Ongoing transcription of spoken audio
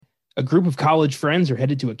A group of college friends are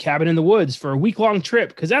headed to a cabin in the woods for a week-long trip,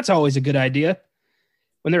 because that's always a good idea.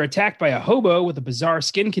 When they're attacked by a hobo with a bizarre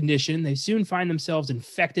skin condition, they soon find themselves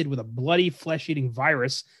infected with a bloody, flesh-eating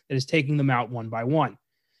virus that is taking them out one by one.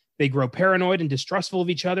 They grow paranoid and distrustful of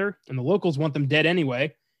each other, and the locals want them dead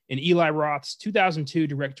anyway, in Eli Roth's 2002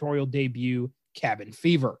 directorial debut, Cabin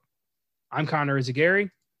Fever. I'm Connor Izagari.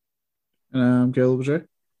 And I'm Caleb J.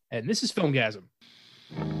 And this is FILMGAZM.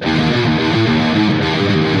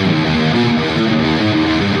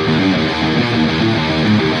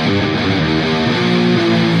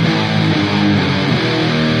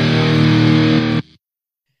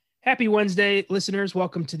 Happy Wednesday, listeners.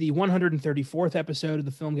 Welcome to the 134th episode of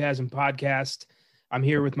the FILMGAZM podcast. I'm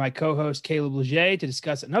here with my co-host, Caleb Leger, to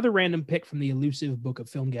discuss another random pick from the elusive book of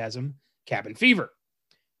FILMGAZM, Cabin Fever.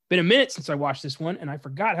 Been a minute since I watched this one, and I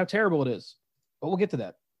forgot how terrible it is. But we'll get to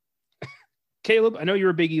that. Caleb, I know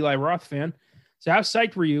you're a big Eli Roth fan. So how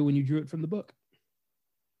psyched were you when you drew it from the book?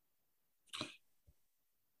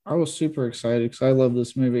 I was super excited because I love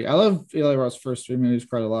this movie. I love Eli Roth's first three movies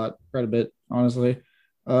quite a bit, honestly.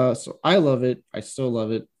 So I love it. I still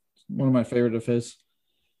love it. One of my favorite of his.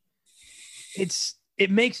 It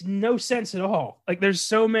makes no sense at all. Like, there's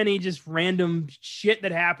so many just random shit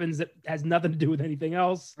that happens that has nothing to do with anything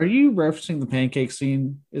else. Are you referencing the pancake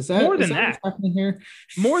scene? Is that more than that what's happening here?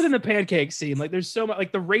 More than the pancake scene. Like, there's so much,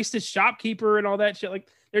 like the racist shopkeeper and all that shit. Like,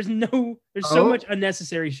 there's so much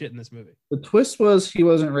unnecessary shit in this movie. The twist was he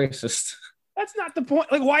wasn't racist. That's not the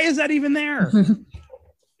point. Like, why is that even there?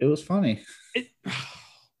 It was funny.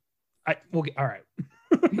 All right.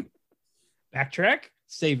 Backtrack.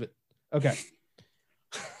 Save it. Okay.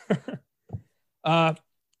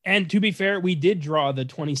 And to be fair, we did draw the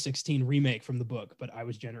 2016 remake from the book, but I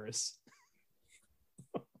was generous.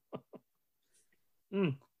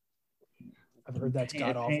 I've heard that's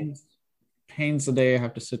god awful. Pains the day I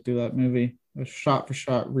have to sit through that movie. A shot for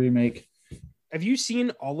shot remake. Have you seen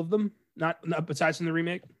all of them? Not besides from the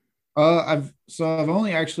remake? I've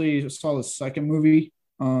only actually saw the second movie.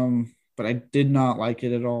 But I did not like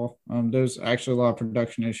it at all. There's actually a lot of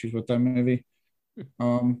production issues with that movie.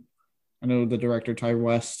 I know the director, Ty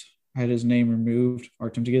West, had his name removed, or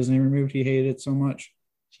attempted to get his name removed. He hated it so much.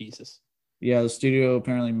 Jesus. Yeah, the studio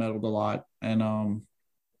apparently meddled a lot. And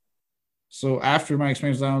so after my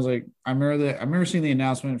experience with that, I was like, I remember seeing the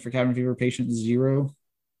announcement for Cabin Fever Patient Zero.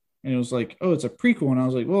 And it was like, oh, it's a prequel. And I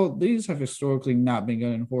was like, well, these have historically not been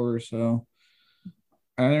good in horror, so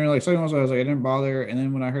I didn't really like second one, so I was like, I didn't bother. And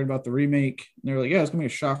then when I heard about the remake, they were like, yeah, it's gonna be a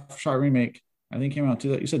shot remake. I think it came out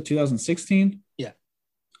you said 2016? Yeah.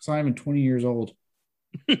 It's not even 20 years old.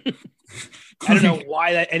 I don't know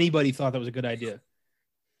why anybody thought that was a good idea.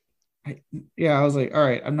 I was like, all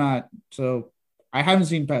right, I'm not. So I haven't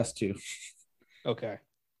seen past two. Okay.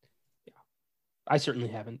 Yeah. I certainly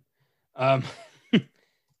haven't.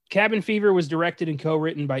 Cabin Fever was directed and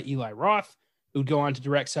co-written by Eli Roth, who would go on to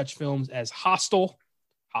direct such films as Hostel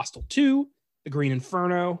 2, The Green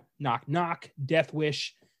Inferno, Knock Knock, Death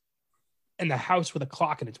Wish, and The House with a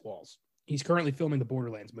Clock in Its Walls. He's currently filming the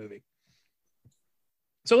Borderlands movie.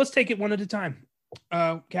 So let's take it one at a time.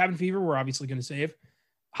 Cabin Fever, we're obviously going to save.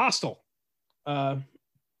 Hostel.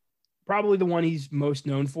 Probably the one he's most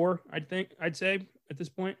known for, I'd say, at this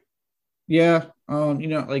point. Yeah.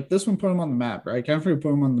 Like this one put him on the map, right? Cabin Fever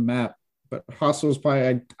put him on the map. But Hostel is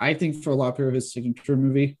probably, I think, for a lot of people, his signature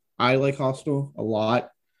movie. I like Hostel a lot.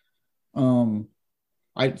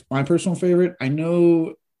 My personal favorite. I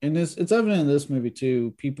know it's evident in this movie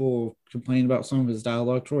too. People complain about some of his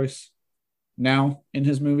dialogue choice now in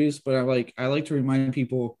his movies, but I like to remind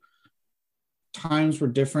people times were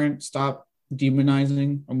different. Stop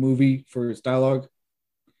demonizing a movie for its dialogue.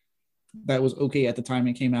 That was okay at the time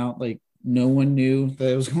it came out. Like, no one knew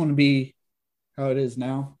that it was going to be how it is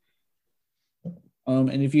now.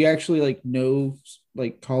 And if you actually know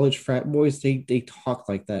college frat boys, they talk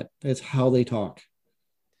like that. That's how they talk.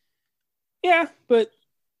 Yeah, but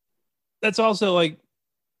that's also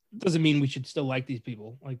doesn't mean we should still like these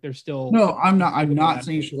people. Like, they're still. No, I'm not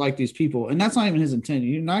saying you should like these people, and that's not even his intent.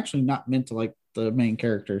 You're actually not meant to like the main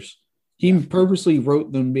characters. He purposely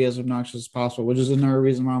wrote them to be as obnoxious as possible, which is another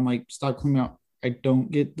reason why I'm like, stop cleaning out. I don't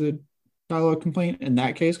get the dialogue complaint in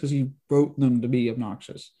that case because he wrote them to be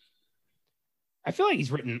obnoxious. I feel like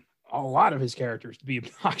he's written a lot of his characters to be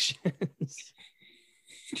obnoxious.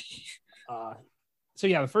 So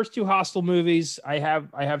yeah, the first two Hostel movies, I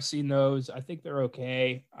have seen those. I think they're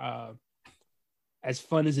okay. As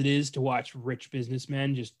fun as it is to watch rich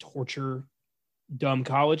businessmen just torture dumb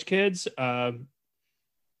college kids, I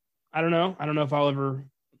don't know. I don't know if I'll ever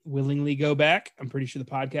willingly go back. I'm pretty sure the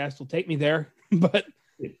podcast will take me there, but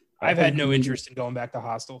I've had no interest in going back to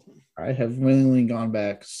Hostel. I have willingly gone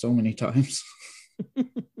back so many times.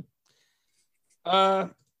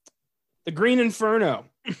 The Green Inferno.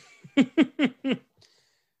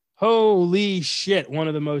 Holy shit. One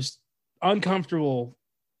of the most uncomfortable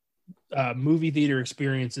movie theater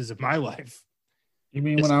experiences of my life. You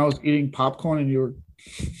mean when I was eating popcorn and you were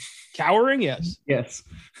cowering? Yes. Yes.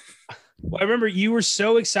 Well, I remember you were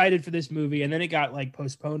so excited for this movie, and then it got like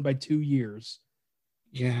postponed by 2 years.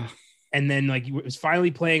 Yeah. And then like it was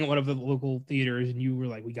finally playing at one of the local theaters, and you were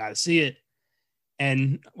like, we got to see it.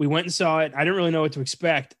 And we went and saw it. I didn't really know what to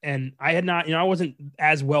expect. And I had not, I wasn't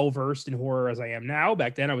as well versed in horror as I am now.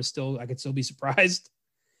 Back then I could still be surprised.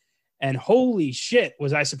 And holy shit,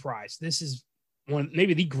 was I surprised. This is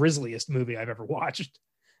maybe the grisliest movie I've ever watched.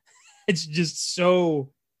 It's just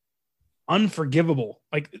so unforgivable.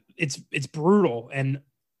 Like it's brutal and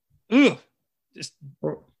just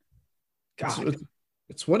God.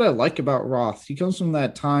 It's what I like about Roth. He comes from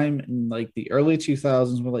that time in like the early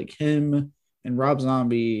 2000s where like him and Rob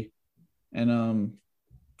Zombie and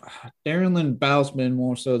Darren Lynn Bousman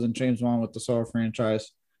more so than James Wan with the Saw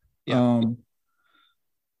franchise. Yeah.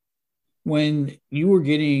 When you were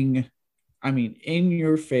getting, in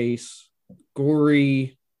your face,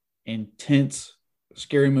 gory, intense,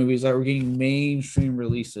 scary movies that were getting mainstream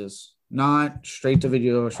releases, not straight to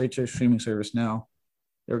video or straight to a streaming service now.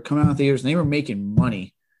 They were coming out of theaters and they were making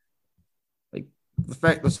money. Like the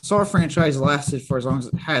fact the Saw franchise lasted for as long as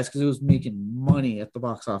it has because it was making money at the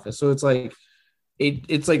box office. So it's like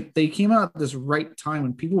it's like they came out at this right time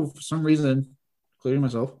when people, for some reason, including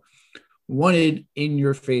myself, wanted in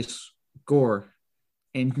your face gore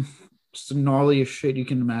and just the gnarliest shit you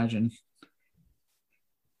can imagine.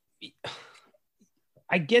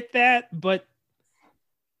 I get that, but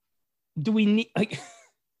do we need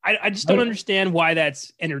I just don't understand why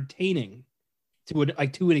that's entertaining to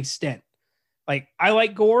an extent. Like I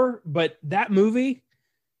like gore, but that movie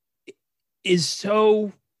is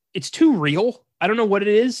it's too real. I don't know what it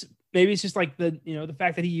is. Maybe it's just like the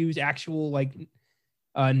fact that he used actual like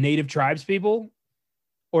native tribes people,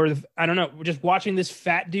 or I don't know, just watching this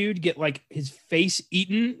fat dude get like his face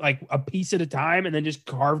eaten like a piece at a time and then just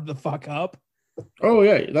carved the fuck up. Oh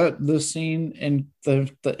yeah, the scene and the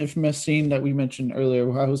infamous scene that we mentioned earlier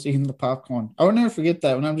where I was eating the popcorn. I will never forget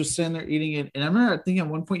that when I'm just sitting there eating it. And I remember thinking at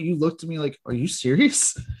one point you looked at me like, "Are you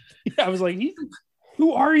serious?" Yeah, I was like,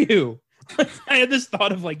 "Who are you?" I had this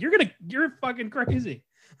thought of like, "You're fucking crazy."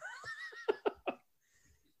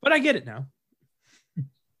 But I get it now.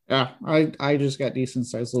 Yeah, I just got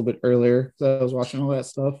desensitized a little bit earlier because I was watching all that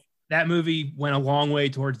stuff. That movie went a long way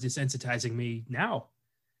towards desensitizing me now.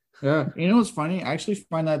 Yeah, you know what's funny? I actually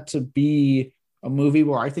find that to be a movie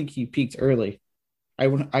where I think he peaked early.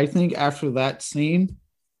 I think after that scene,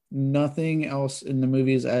 nothing else in the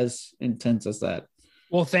movie is as intense as that.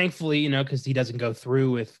 Well, thankfully, because he doesn't go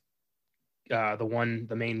through with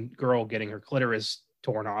the main girl getting her clitoris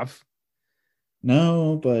torn off.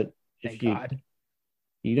 No, but Thank God.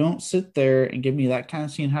 You don't sit there and give me that kind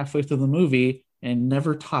of scene halfway through the movie and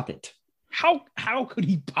never top it. How could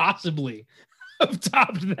he possibly have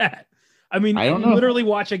topped that? I mean, I don't know. Literally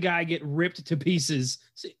watch a guy get ripped to pieces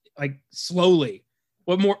like slowly.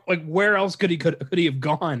 What more? Like, where else could he have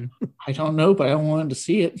gone? I don't know, but I wanted to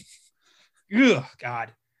see it. Ugh,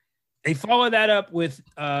 God. They follow that up with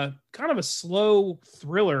kind of a slow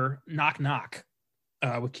thriller, Knock Knock,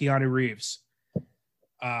 with Keanu Reeves.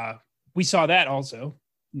 We saw that also.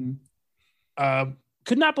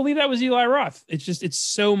 Could not believe that was Eli Roth. It's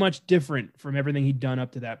so much different from everything he'd done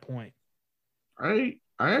up to that point. I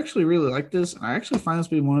actually really like this. I actually find this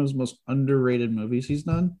to be one of his most underrated movies he's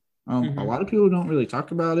done. A lot of people don't really talk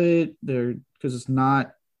about it there because it's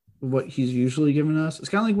not what he's usually given us. It's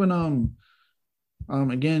kind of like when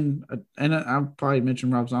again, and I'll probably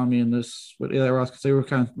mention Rob Zombie in this with Eli Roth because they were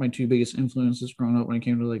kind of my two biggest influences growing up when it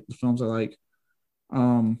came to like the films I like.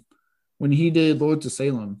 When he did Lords of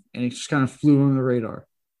Salem, and it just kind of flew on the radar,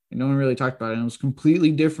 and no one really talked about it. And it was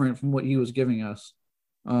completely different from what he was giving us.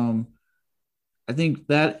 I think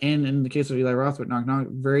that, and in the case of Eli Roth with Knock Knock,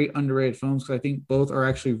 very underrated films because I think both are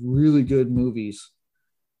actually really good movies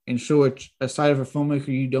and show a side of a filmmaker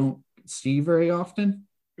you don't see very often.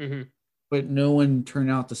 Mm-hmm. But no one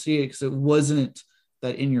turned out to see it because it wasn't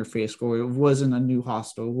that in-your-face gore. It wasn't a new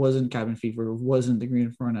Hostel. It wasn't Cabin Fever. It wasn't The Green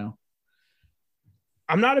Inferno.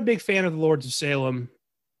 I'm not a big fan of the Lords of Salem.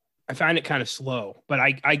 I find it kind of slow, but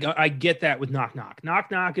I get that with Knock Knock.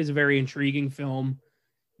 Knock Knock is a very intriguing film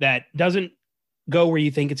that doesn't go where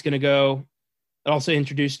you think it's going to go. It also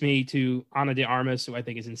introduced me to Ana de Armas, who I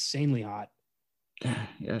think is insanely hot.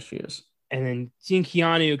 Yeah, she is. And then seeing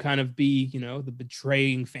Keanu kind of be, the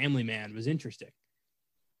betraying family man was interesting.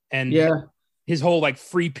 And Yeah, his whole like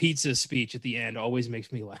free pizza speech at the end always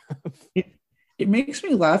makes me laugh. it makes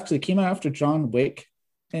me laugh because it came out after John Wick,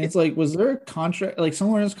 and it's like, was there a contract, like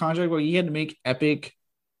somewhere in his contract, where he had to make epic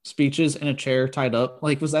speeches in a chair tied up?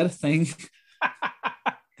 Like, was that a thing?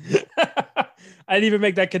 I didn't even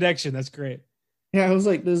make that connection. That's great. Yeah, I was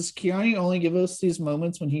like, does Keanu only give us these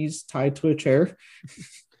moments when he's tied to a chair?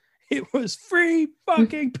 It was free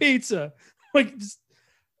fucking pizza. Like,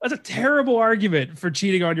 that's a terrible argument for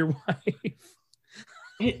cheating on your wife.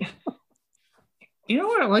 You know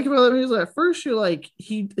what I like about that movie is that at first you're like,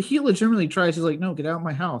 he legitimately tries. He's like, no, get out of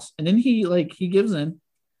my house, and then he gives in.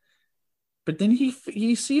 But then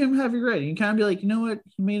you see him have regret. And you kind of be like, you know what,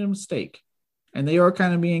 he made a mistake, and they are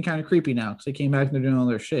kind of being kind of creepy now because they came back and they're doing all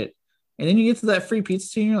their shit. And then you get to that free pizza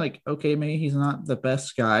scene, you're like, okay, maybe he's not the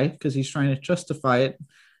best guy because he's trying to justify it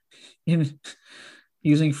in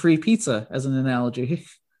using free pizza as an analogy.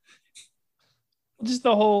 Just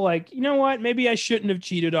the whole like, you know what? Maybe I shouldn't have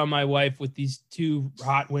cheated on my wife with these two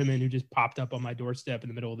hot women who just popped up on my doorstep in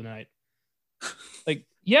the middle of the night. Like,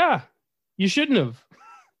 yeah, you shouldn't have.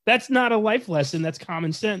 That's not a life lesson. That's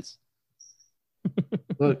common sense.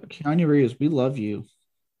 Look, Keanu Reeves, we love you,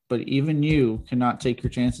 but even you cannot take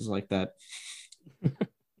your chances like that.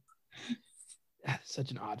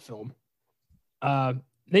 Such an odd film. Then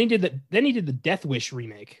he did the Death Wish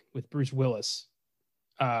remake with Bruce Willis,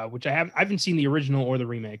 which I haven't seen the original or the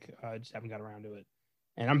remake. I just haven't got around to it,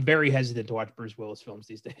 and I'm very hesitant to watch Bruce Willis films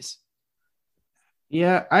these days.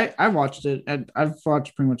 Yeah, I watched it, and I've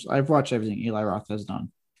watched everything Eli Roth has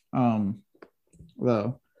done,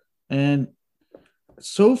 though, and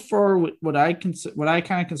so far what I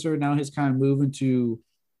kind of consider now his kind of move into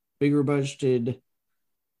bigger budgeted,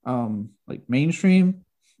 like mainstream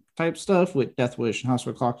type stuff with Death Wish and House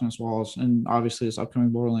of Clock on Its Walls, and obviously this upcoming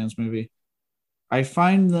Borderlands movie. I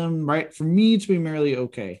find them right for me to be merely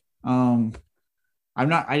okay. I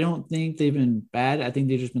don't think they've been bad. I think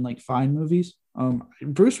they've just been like fine movies.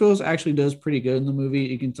 Bruce Willis actually does pretty good in the movie.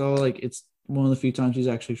 You can tell like it's one of the few times he's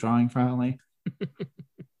actually trying finally.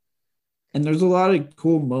 And there's a lot of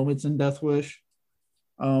cool moments in Death Wish.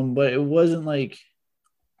 But it wasn't like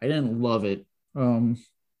I didn't love it.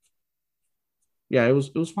 Yeah, it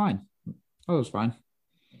was fine. Oh, it was fine.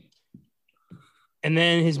 And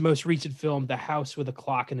then his most recent film, The House with a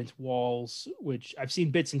Clock in Its Walls, which I've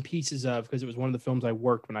seen bits and pieces of because it was one of the films I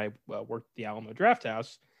worked when I worked at the Alamo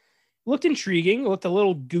Drafthouse. Looked intriguing, looked a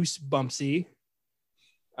little goosebumpsy,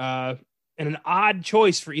 and an odd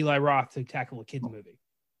choice for Eli Roth to tackle a kid's movie.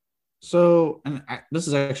 So, this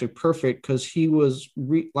is actually perfect because he was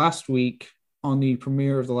last week on the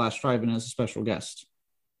premiere of The Last Drive-In as a special guest.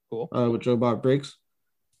 Cool. With Joe Bob Briggs.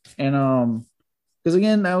 And because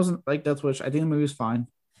again, that wasn't like Death Wish. I think the movie was fine.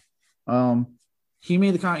 He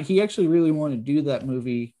made the comment. He actually really wanted to do that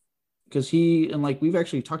movie because like we've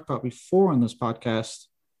actually talked about before on this podcast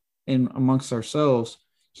and amongst ourselves,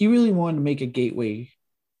 he really wanted to make a gateway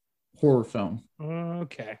horror film.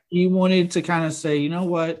 Okay. He wanted to kind of say, you know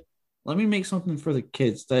what? Let me make something for the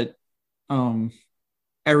kids that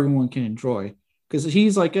everyone can enjoy. Because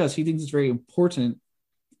he's like us. He thinks it's very important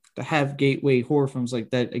to have gateway horror films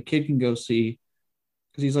like that a kid can go see.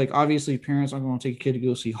 Because he's like, obviously, parents aren't going to take a kid to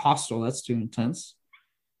go see Hostel. That's too intense.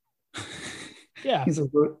 Yeah. He's like,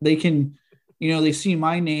 they can, they see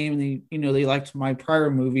my name and they liked my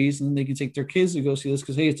prior movies, and then they can take their kids to go see this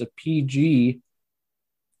because, hey, it's a PG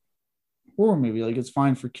horror movie. Like, it's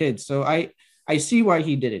fine for kids. So I see why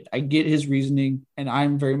he did it. I get his reasoning, and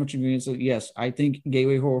I'm very much in agreement that, yes, I think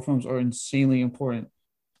gateway horror films are insanely important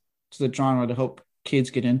to the genre to help kids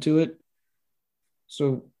get into it.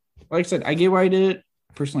 So, like I said, I get why I did it.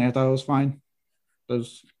 Personally, I thought it was fine.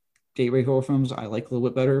 Those gateway horror films I like a little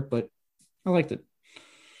bit better, but I liked it.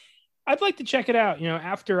 I'd like to check it out.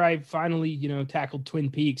 After I finally, tackled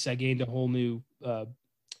Twin Peaks, I gained a whole new kind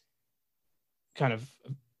of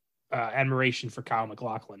admiration for Kyle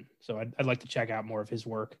MacLachlan. So I'd like to check out more of his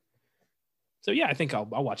work. So yeah, I think I'll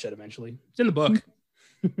watch that eventually. It's in the book.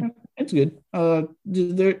 It's good.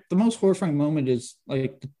 The most horrifying moment is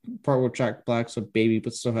like the part where Jack Black's a baby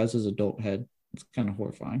but still has his adult head. It's kind of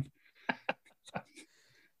horrifying.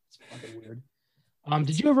 It's fucking weird.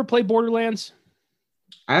 Did you ever play Borderlands?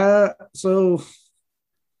 So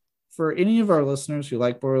for any of our listeners who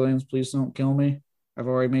like Borderlands, please don't kill me. I've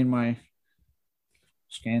already made my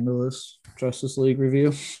scandalous Justice League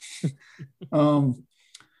review.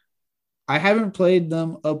 I haven't played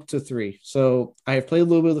them up to 3. So I have played a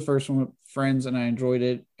little bit of the first one with friends and I enjoyed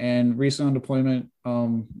it. And recent on deployment,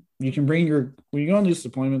 you can bring when you go on these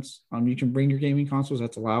deployments, you can bring your gaming consoles.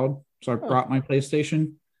 That's allowed. So I brought my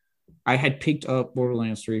PlayStation. I had picked up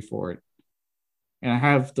Borderlands 3 for it. And I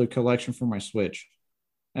have the collection for my Switch.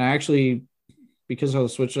 And I actually, because how the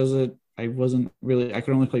Switch does it, I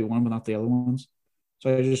could only play one, but not the other ones.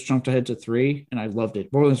 So I just jumped ahead to 3 and I loved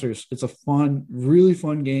it. Borderlands 3, it's a fun, really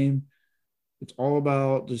fun game. It's all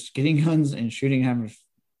about just getting guns and shooting, having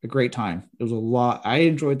a great time. It was a lot. I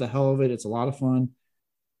enjoyed the hell of it. It's a lot of fun.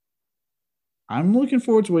 I'm looking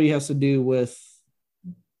forward to what he has to do with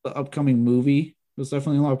the upcoming movie. There's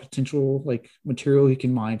definitely a lot of potential material he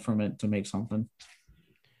can mine from it to make something.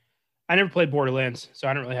 I never played Borderlands, so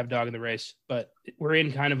I don't really have dog in the race, but we're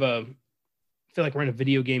in kind of I feel like we're in a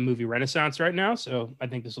video game movie renaissance right now, so I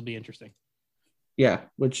think this will be interesting. Yeah,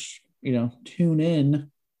 which, tune in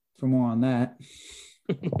for more on that.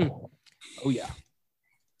 Oh, yeah.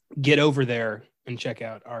 Get over there and check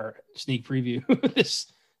out our sneak preview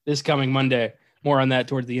this coming Monday. More on that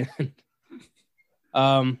toward the end.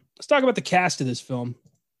 Let's talk about the cast of this film.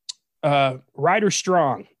 Ryder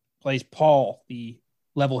Strong plays Paul, the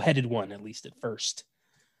level-headed one, at least at first.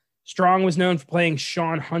 Strong was known for playing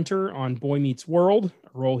Sean Hunter on Boy Meets World, a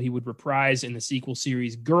role he would reprise in the sequel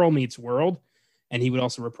series Girl Meets World, and he would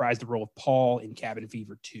also reprise the role of Paul in Cabin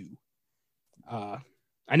Fever 2. I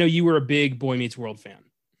know you were a big Boy Meets World fan.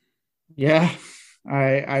 Yeah,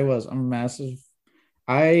 I was. I'm a massive.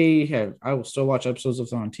 I will still watch episodes of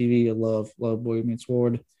it on TV. I love Boy Meets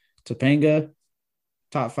World. Topanga,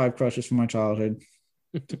 top 5 crushes from my childhood.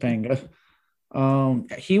 Topanga.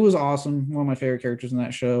 He was awesome. One of my favorite characters in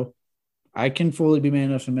that show. I can fully be man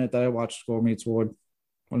enough to admit that I watched Boy Meets World.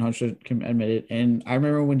 100 can admit it. And I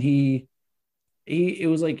remember when it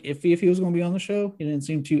was like if he was going to be on the show, he didn't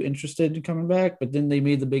seem too interested in coming back. But then they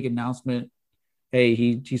made the big announcement, hey,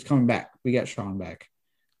 he's coming back. We got Sean back.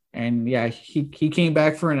 And yeah, he came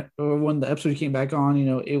back when the episode he came back on,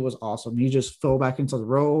 it was awesome. He just fell back into the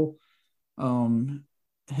role. Him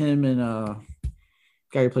and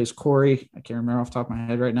guy who plays Corey, I can't remember off the top of my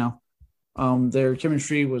head right now. Their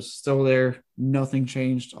chemistry was still there. Nothing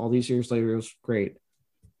changed. All these years later, it was great.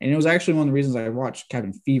 And it was actually one of the reasons I watched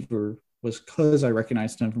Cabin Fever was because I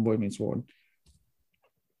recognized him from Boy Meets World.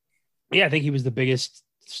 Yeah, I think he was the biggest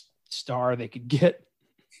star they could get,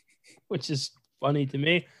 which is funny to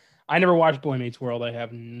me. I never watched Boy Meets World. I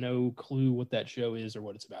have no clue what that show is or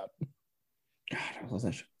what it's about. God, I love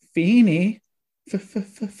that show. Feeny.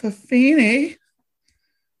 Feeny.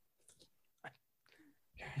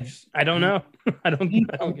 I don't know. I don't get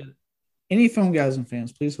it. Any FILMGAZM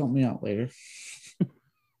fans, please help me out later.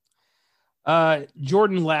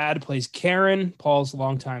 Jordan Ladd plays Karen, Paul's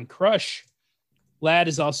longtime crush. Ladd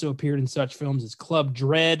has also appeared in such films as Club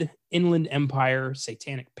Dread, Inland Empire,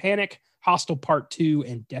 Satanic Panic, Hostel Part 2,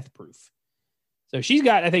 and Death Proof. So she's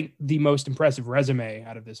got, I think, the most impressive resume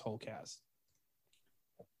out of this whole cast.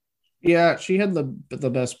 Yeah, she had the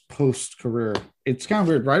best post-career. It's kind of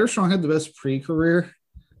weird. Ryder Strong had the best pre-career,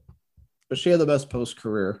 but she had the best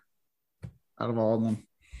post-career out of all of them.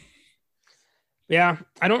 Yeah,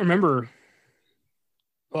 I don't remember.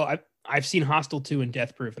 Well, I've seen Hostel 2 and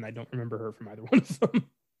Death Proof, and I don't remember her from either one of them.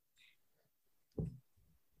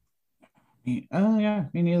 Yeah,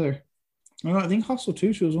 me neither. I think Hostel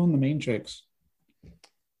 2, she was one of the main chicks.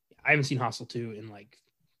 I haven't seen Hostel 2 in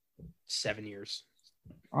 7 years.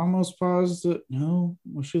 Almost positive. No,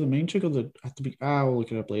 was she the main chick at the I'll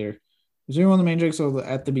look it up later. Was she one of the main chicks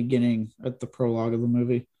at the beginning, at the prologue of the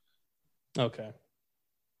movie? Okay.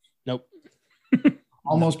 Nope.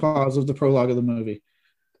 Almost positive the prologue of the movie.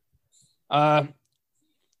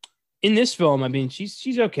 In this film, I mean,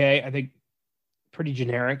 she's okay. I think pretty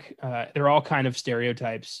generic. They're all kind of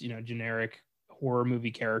stereotypes, generic horror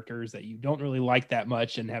movie characters that you don't really like that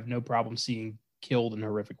much and have no problem seeing killed in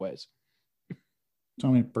horrific ways.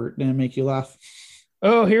 Tell me Bert didn't make you laugh.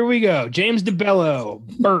 Oh, here we go. James DeBello,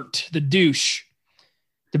 Bert, the douche.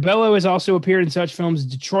 DeBello has also appeared in such films as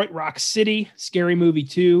Detroit Rock City, Scary Movie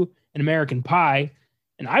 2, and American Pie.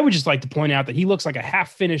 And I would just like to point out that he looks like a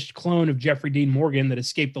half-finished clone of Jeffrey Dean Morgan that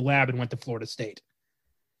escaped the lab and went to Florida State.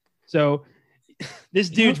 So this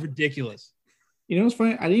dude's ridiculous. You know what's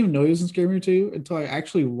funny? I didn't even know he was in Scary Movie 2 until I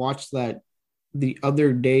actually watched that the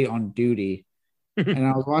other day on duty. And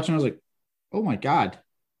I was watching, I was like, oh my God.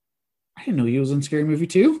 I didn't know he was in Scary Movie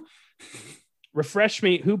 2. Refresh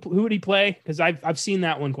me. Who would he play? Because I've seen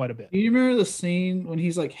that one quite a bit. Do you remember the scene when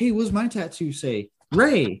he's like, hey, what does my tattoo say?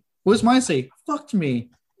 Ray. What does mine say? Fucked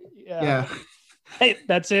me. Yeah. Hey,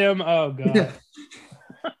 that's him. Oh, God. Yeah.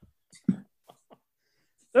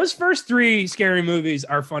 Those first 3 Scary Movies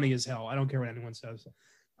are funny as hell. I don't care what anyone says.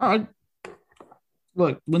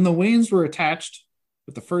 Look, when the Wayans were attached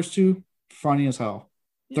with the first 2, funny as hell.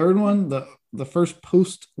 Third one, the first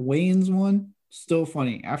post Wayne's one, still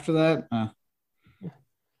funny. After that,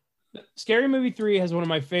 Scary Movie 3 has one of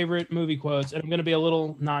my favorite movie quotes, and I'm going to be a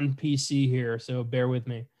little non-PC here, so bear with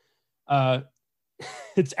me.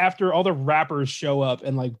 It's after all the rappers show up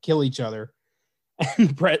and like kill each other,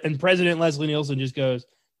 and President Leslie Nielsen just goes,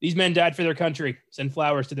 "These men died for their country. Send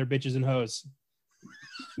flowers to their bitches and hoes."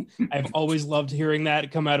 I've always loved hearing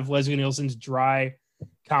that come out of Leslie Nielsen's dry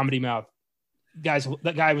comedy mouth. Guys,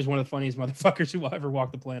 that guy was one of the funniest motherfuckers who ever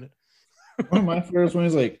walked the planet. one of my favorites when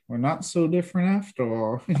he's like, "We're not so different after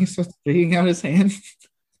all." And he starts sticking out his hand.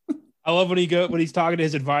 I love when he's talking to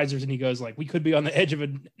his advisors and he goes like, "We could be on the edge of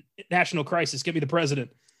a national crisis. Get me the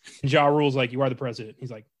president." And Ja Rule's like, "You are the president."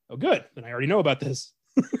 He's like, "Oh, good. Then I already know about this."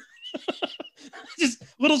 Just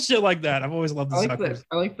little shit like that. I've always loved the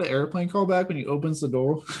I like the airplane callback when he opens the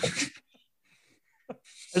door. I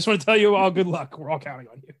just want to tell you all good luck. We're all counting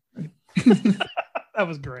on you. That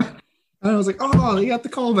was great. And I was like, "Oh, they got the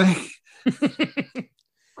callback."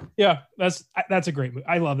 Yeah, that's a great movie.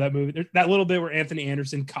 I love that movie. There's that little bit where Anthony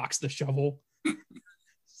Anderson cocks the shovel.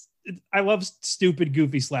 I love stupid,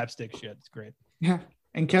 goofy slapstick shit. It's great. Yeah.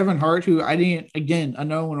 And Kevin Hart, who I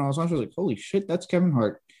know when I was watching, I was like, "Holy shit, that's Kevin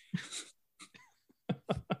Hart."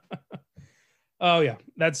 Oh yeah,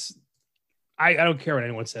 I don't care what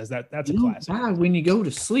anyone says. That's a classic. When you go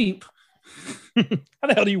to sleep. How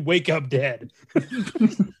the hell do you wake up dead?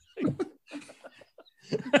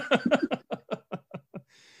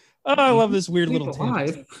 Oh, I love this weird little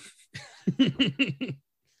tangent.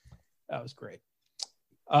 That was great.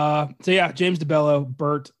 So yeah, James DeBello,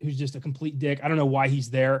 Bert, who's just a complete dick. I don't know why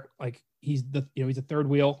he's there. Like he's a third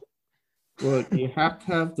wheel. Look, you have to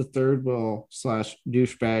have the third wheel /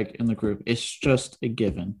 douchebag in the group. It's just a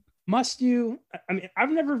given. Must you? I mean,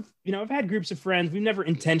 I've never, I've had groups of friends. We've never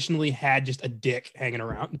intentionally had just a dick hanging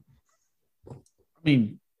around. I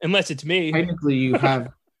mean, unless it's me. Technically, you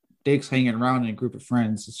have dicks hanging around in a group of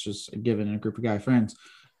friends. It's just a given in a group of guy friends.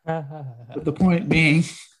 But the point being,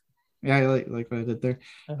 yeah, I like what I did there.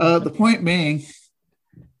 The point being,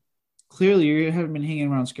 clearly you haven't been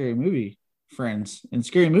hanging around scary movie friends, and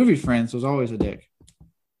scary movie friends was always a dick.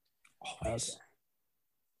 Always.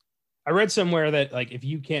 I read somewhere that like if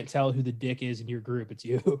you can't tell who the dick is in your group, it's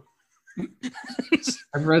you.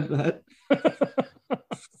 I've read that.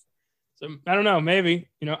 So I don't know. Maybe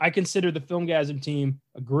I consider the FILMGAZM team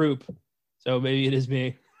a group, so maybe it is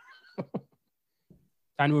me.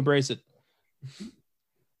 Time to embrace it.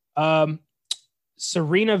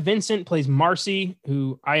 Serena Vincent plays Marcy,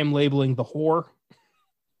 who I am labeling the whore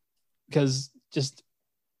because just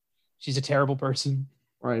she's a terrible person.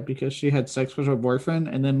 Right, because she had sex with her boyfriend,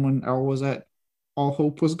 and then when all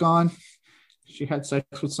hope was gone, she had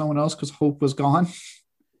sex with someone else because hope was gone,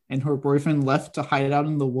 and her boyfriend left to hide out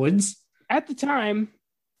in the woods. At the time,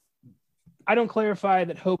 I don't clarify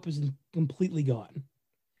that hope is completely gone.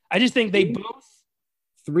 I just think they both...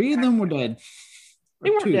 3 of them were dead.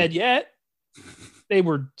 They weren't dead yet. They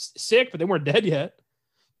were sick, but they weren't dead yet.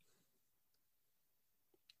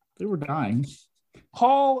 They were dying.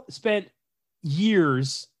 Paul spent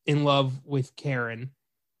years in love with Karen.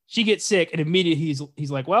 She gets sick, and immediately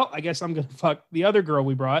he's like, "Well, I guess I'm gonna fuck the other girl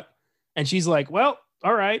we brought." And she's like, "Well,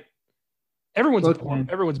 all right." Everyone's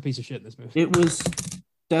a piece of shit in this movie. It was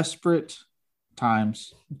desperate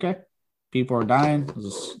times. Okay, people are dying.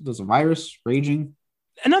 There's a virus raging.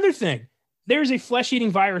 Another thing, there's a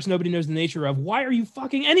flesh-eating virus nobody knows the nature of. Why are you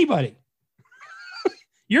fucking anybody?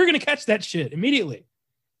 You're gonna catch that shit immediately.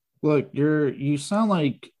 Look, you sound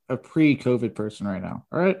like a pre-COVID person right now.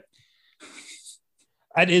 All right.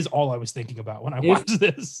 That is all I was thinking about when I watched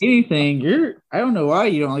this. Anything, I don't know why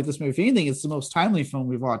you don't like this movie. If anything, it's the most timely film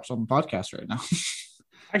we've watched on the podcast right now.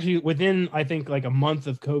 Actually, within, I think, like a month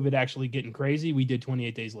of COVID actually getting crazy, we did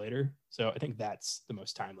 28 Days Later. So I think that's the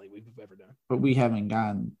most timely we've ever done. But we haven't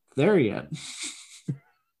gotten there yet.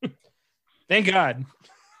 Thank God.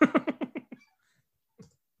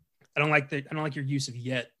 I don't like your use of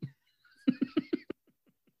yet.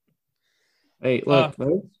 Hey, look,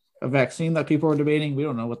 a vaccine that people are debating. We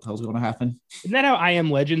don't know what the hell's going to happen. Isn't that how I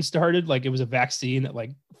Am Legend started? Like it was a vaccine that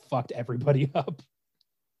like fucked everybody up.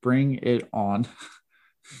 Bring it on.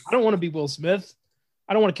 I don't want to be Will Smith.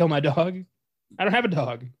 I don't want to kill my dog. I don't have a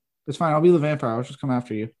dog. It's fine. I'll be the vampire. I'll just come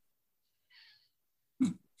after you.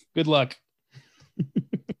 Good luck.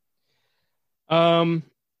 Well,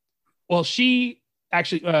 she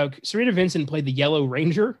actually, Serena Vincent played the Yellow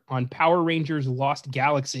Ranger on Power Rangers Lost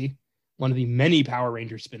Galaxy, one of the many Power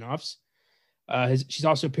Rangers spinoffs. She's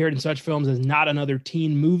also appeared in such films as Not Another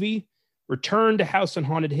Teen Movie, Return to House on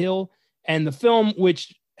Haunted Hill, and the film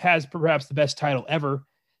which has perhaps the best title ever,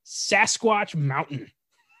 Sasquatch Mountain.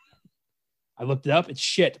 I looked it up. It's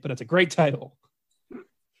shit, but it's a great title. I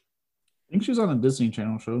think she's on a Disney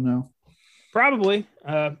Channel show now. Probably.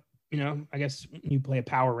 I guess you play a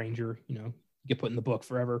Power Ranger, you get put in the book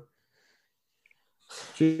forever.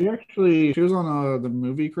 She was on the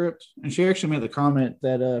movie Crypt, and she actually made the comment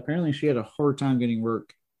that apparently she had a hard time getting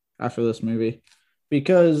work after this movie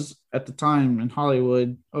because at the time in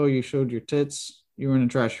Hollywood, oh, you showed your tits, you were in a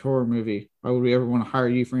trash horror movie. Why would we ever want to hire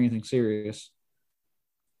you for anything serious?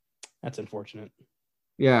 That's unfortunate.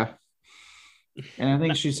 Yeah. And I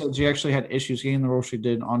think she said she actually had issues getting the role she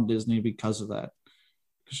did on Disney because of that.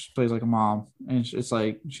 She plays like a mom, and it's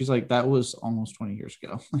like she's like that was almost 20 years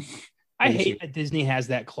ago. I hate that Disney has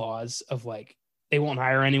that clause of like they won't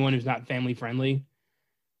hire anyone who's not family friendly.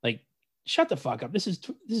 Like, shut the fuck up. This is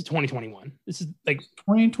 2021. This is like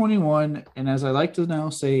 2021, and as I like to now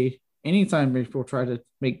say, anytime people try to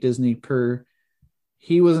make Disney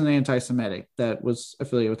he was an anti-Semitic that was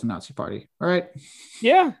affiliated with the Nazi Party. All right.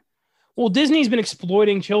 Yeah. Well, Disney's been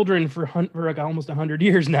exploiting children for like almost 100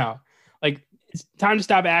 years now. Like, it's time to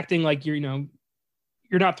stop acting like you're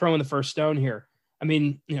not throwing the first stone here. I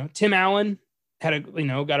mean, Tim Allen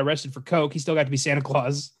got arrested for coke. He still got to be Santa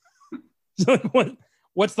Claus. So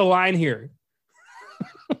what's the line here?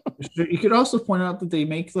 You could also point out that they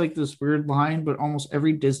make like this weird line, but almost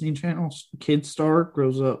every Disney Channel kid star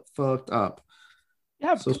grows up fucked up.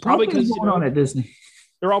 Yeah, so probably because on at Disney,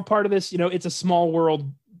 they're all part of this. It's a small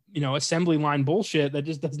world, assembly line bullshit that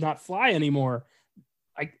just does not fly anymore.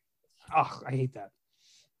 I hate that.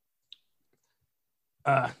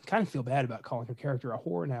 Kind of feel bad about calling her character a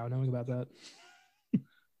whore now, knowing about that.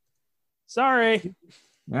 Sorry.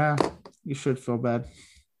 Yeah, you should feel bad.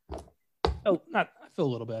 I feel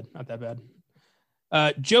a little bad, not that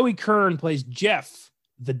bad. Joey Kern plays Jeff,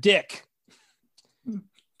 the Dick.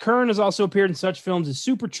 Kern has also appeared in such films as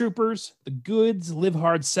Super Troopers, The Goods, Live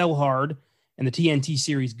Hard, Sell Hard, and the TNT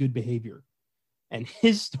series Good Behavior. And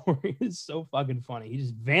his story is so fucking funny. He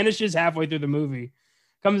just vanishes halfway through the movie,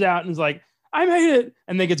 comes out and is like, I made it,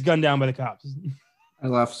 and then gets gunned down by the cops. I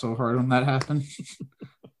laughed so hard when that happened.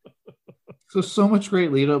 So much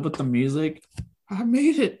great lead up with the music. I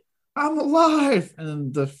made it. I'm alive. And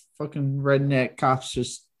then the fucking redneck cops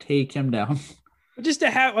just take him down. But just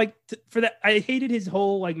to have for that, I hated his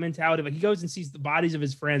whole mentality. Like he goes and sees the bodies of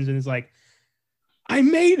his friends and is like, I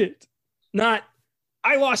made it. Not,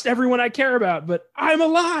 I lost everyone I care about, but I'm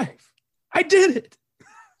alive. I did it.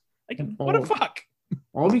 What the fuck?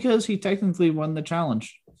 All because he technically won the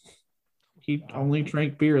challenge. He only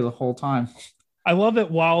drank beer the whole time. I love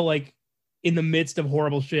it while in the midst of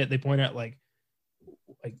horrible shit, they point out what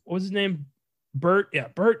was his name? Bert. Yeah,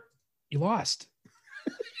 Bert, you lost.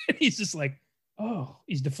 And he's just like, oh,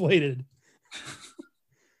 he's deflated.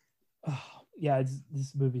 Oh, yeah,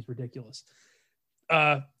 this movie's ridiculous.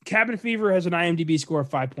 Cabin Fever has an IMDb score of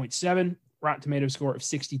 5.7, Rotten Tomatoes score of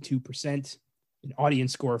 62%, an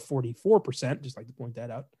audience score of 44%. Just like to point that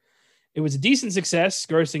out. It was a decent success,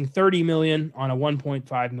 grossing $30 million on a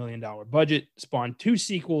 $1.5 million budget, spawned 2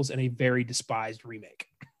 sequels and a very despised remake.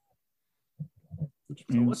 Which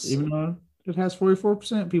means even though it has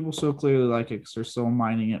 44%, people still clearly like it because they're still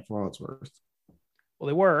mining it for all it's worth. Well,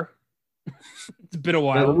 they were. It's been a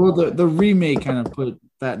while. Yeah, well, the remake kind of put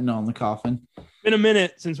that nail in the coffin. Been a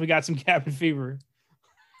minute since we got some Cabin Fever.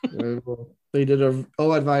 They did a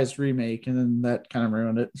ill-advised remake, and then that kind of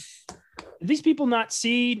ruined it. Did these people not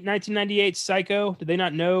see 1998 Psycho? Did they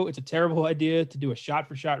not know it's a terrible idea to do a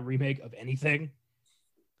shot-for-shot remake of anything?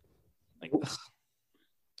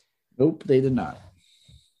 Nope, they did not.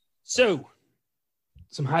 So,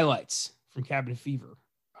 some highlights from Cabin Fever.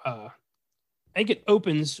 I think it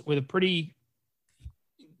opens with a pretty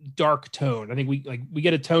dark tone. I think we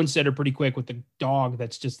get a tone setter pretty quick with the dog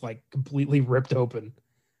that's just completely ripped open.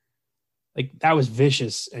 That was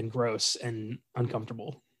vicious and gross and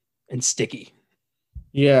uncomfortable and sticky.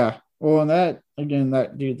 Yeah. Well, and that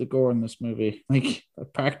dude, the gore in this movie, the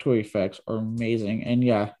practical effects are amazing. And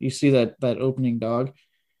yeah, you see that opening dog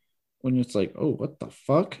when it's like, oh, what the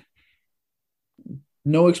fuck?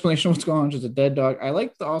 No explanation of what's going on, just a dead dog. I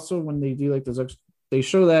like also when they do this, they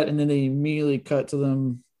show that and then they immediately cut to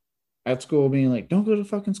them at school being like, don't go to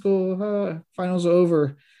fucking school. Finals are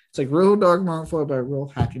over. It's real dark moment followed by a real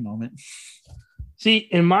happy moment. See,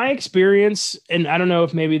 in my experience, and I don't know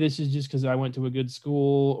if maybe this is just because I went to a good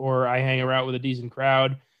school or I hang around with a decent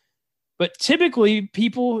crowd, but typically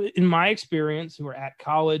people in my experience who are at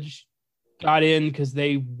college got in because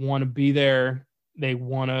they want to be there. They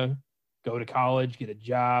want to go to college, get a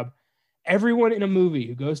job. Everyone in a movie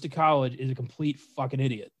who goes to college is a complete fucking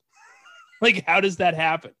idiot. How does that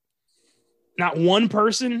happen? Not one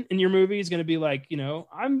person in your movie is going to be like,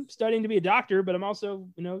 I'm studying to be a doctor, but I'm also,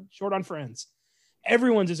 short on friends.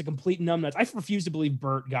 Everyone's just a complete numbnuts. I refuse to believe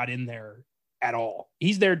Bert got in there at all.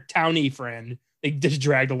 He's their townie friend. They just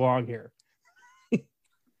dragged along here.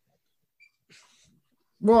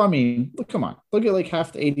 Well, I mean, come on. Look at like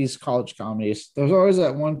half the 80s college comedies. There's always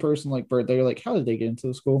that one person like Bert. They're like, how did they get into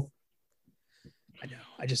the school? I know.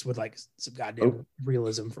 I just would like some goddamn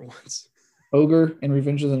realism for once. Ogre and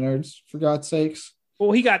Revenge of the Nerds, for God's sakes.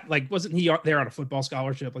 Well, he got wasn't he there on a football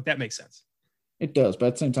scholarship? Like that makes sense. It does, but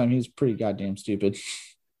at the same time, he's pretty goddamn stupid.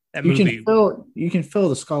 That movie. You can fill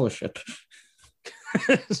the scholarship.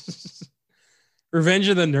 Revenge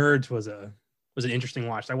of the Nerds was an interesting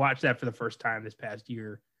watch. I watched that for the first time this past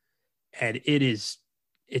year, and it's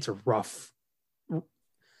a rough.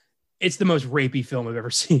 It's the most rapey film I've ever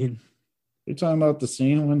seen. You're talking about the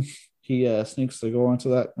scene when he sneaks to go into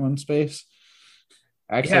that one space,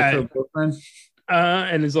 acts like her boyfriend,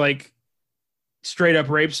 and is like straight up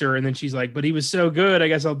rapes her, and then she's like, "But he was so good, I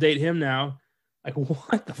guess I'll date him now." Like,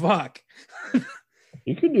 what the fuck?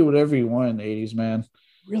 You could do whatever you want in the 80s, man.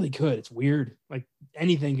 Really could. It's weird. Like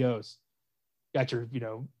anything goes. Got your,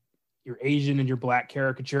 your Asian and your black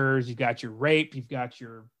caricatures. You've got your rape. You've got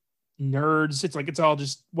your nerds. It's like, it's all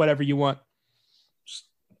just whatever you want. Just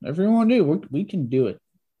whatever you want to do. We can do it.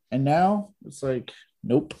 And now it's like,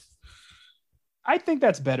 nope. I think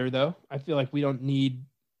that's better though. I feel like we don't need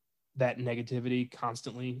that negativity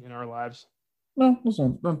constantly in our lives. No, there's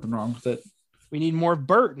nothing wrong with it. We need more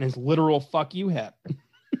Bert and his literal fuck you hat.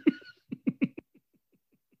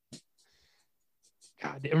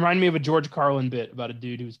 God, it reminded me of a George Carlin bit about a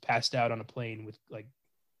dude who was passed out on a plane with like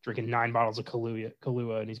drinking 9 bottles of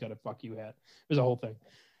Kahlua, and he's got a fuck you hat. It was a whole thing.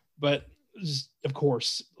 But just, of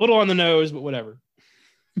course, a little on the nose, but whatever.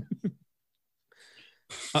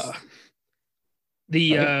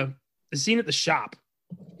 The scene at the shop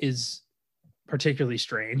is particularly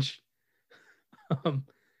strange.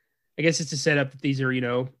 I guess it's to set up that these are,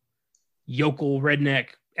 yokel redneck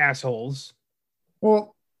assholes.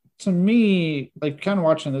 Well, to me, like kind of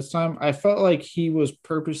watching this time, I felt like he was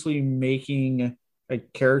purposely making a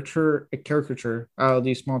caricature out of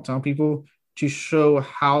these small town people to show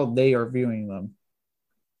how they are viewing them.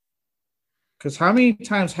 Because how many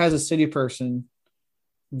times has a city person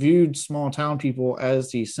viewed small town people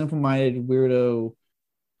as the simple-minded, weirdo,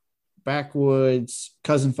 backwoods,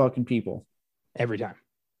 cousin fucking people?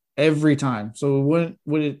 Every time. So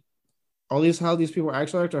would it all these how these people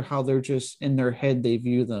actually act, or how they're just in their head they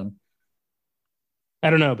view them? I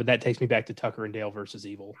don't know, but that takes me back to Tucker and Dale versus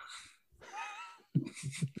Evil.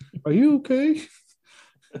 Are you okay?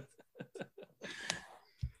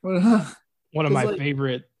 One of my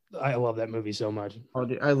favorite. I love that movie so much. Oh,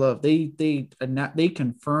 dude, I love they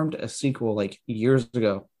confirmed a sequel like years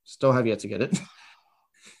ago. Still have yet to get it.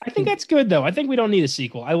 I think that's good though. I think we don't need a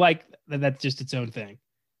sequel. I like that that's just its own thing.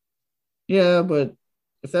 Yeah, but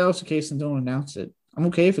if that was the case, then don't announce it. I'm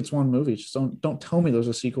okay if it's one movie. Just don't tell me there's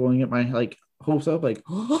a sequel and get my like hopes up, like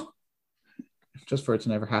just for it to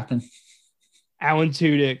never happen. Alan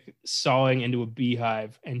Tudyk sawing into a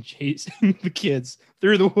beehive and chasing the kids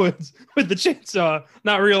through the woods with the chainsaw,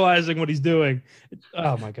 not realizing what he's doing.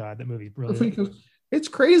 Oh my God, that movie's brilliant. It's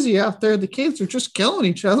crazy out there. The kids are just killing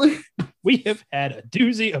each other. We have had a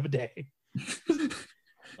doozy of a day.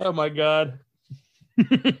 Oh my God.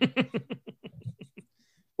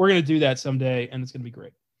 We're going to do that someday, and it's going to be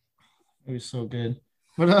great. It was so good.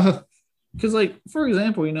 But, because, like, for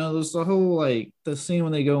example, there's the whole, like, the scene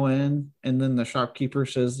when they go in, and then the shopkeeper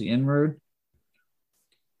says the N-word.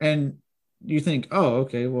 And you think, oh,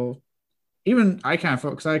 okay, well, even I kind of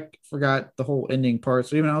felt, because I forgot the whole ending part.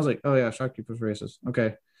 So even I was like, oh, yeah, shopkeeper's racist.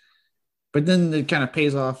 Okay. But then it kind of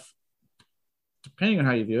pays off, depending on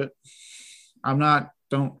how you view it.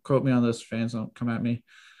 Don't quote me on this, fans. Don't come at me.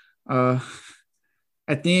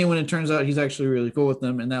 At the end, when it turns out he's actually really cool with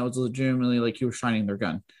them, and that was legitimately like he was shining their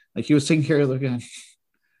gun. Like he was taking care of their gun.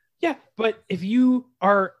 Yeah, but if you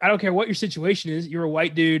are, I don't care what your situation is, you're a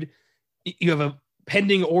white dude, you have a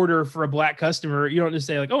pending order for a black customer, you don't just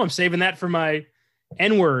say like, oh, I'm saving that for my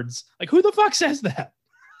N-words. Like, who the fuck says that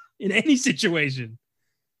in any situation?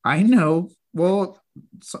 I know. Well,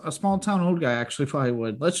 a small town old guy actually probably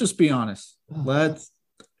would. Let's just be honest. Let's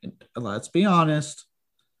be honest.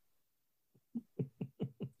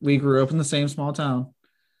 We grew up in the same small town.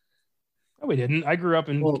 No, we didn't. I grew up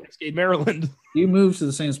in Cascade, Maryland. You moved to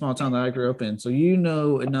the same small town that I grew up in, so you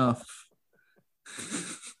know enough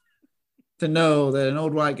to know that an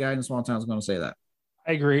old white guy in a small town is going to say that.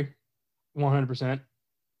 I agree, 100%. It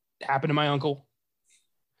happened to my uncle.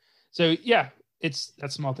 So yeah, that's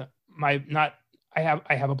small town. I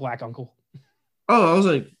have a black uncle. Oh, I was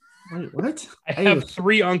like, wait, what? I I have was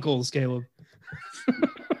 3 uncles, Caleb.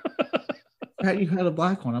 Pat, you had a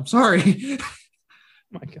black one. I'm sorry.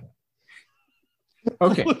 My God.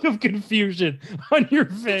 Okay. Look of confusion on your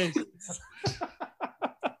face. I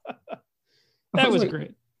That was was like,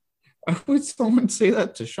 great. why would someone say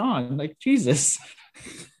that to Sean? Like, Jesus.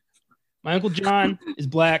 My Uncle John is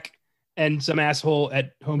black, and some asshole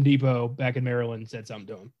at Home Depot back in Maryland said something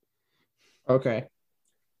to him. Okay.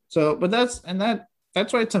 So, but that's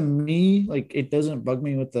why to me, like, it doesn't bug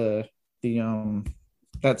me with the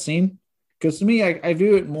that scene. Because to me, I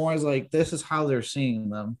view it more as like this is how they're seeing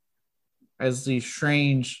them as these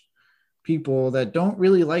strange people that don't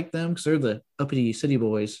really like them because they're the uppity city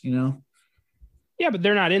boys, you know? Yeah, but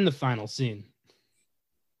they're not in the final scene.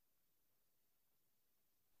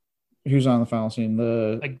 Who's on the final scene?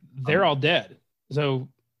 Like they're all dead. So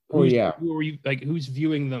Oh yeah. who are you like? Who's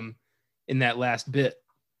viewing them in that last bit?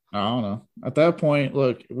 I don't know. At that point,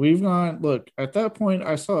 look, at that point,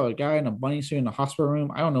 I saw a guy in a bunny suit in the hospital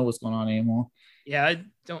room. I don't know what's going on anymore. Yeah, I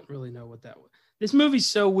don't really know what that was. This movie's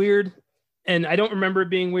so weird, and I don't remember it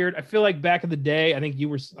being weird. I feel like back in the day, I think you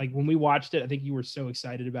were like when we watched it, I think you were so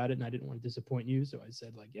excited about it, and I didn't want to disappoint you, so I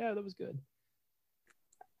said like, yeah, that was good.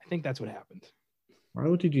 I think that's what happened. Why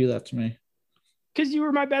would you do that to me? Because you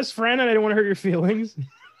were my best friend, and I didn't want to hurt your feelings.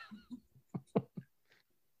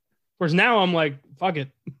 Whereas now I'm like, fuck it.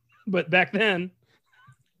 But back then,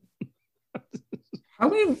 How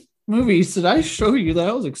many movies did I show you that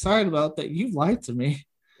I was excited about that you lied to me?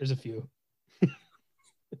 there's a few.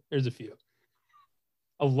 There's a few.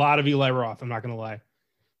 A lot of Eli Roth, I'm not going to lie.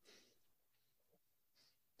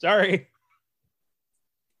 Sorry.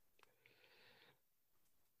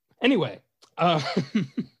 Anyway,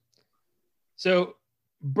 so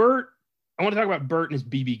Bert, I want to talk about Bert and his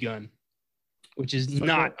BB gun, which is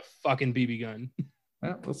not a fucking BB gun.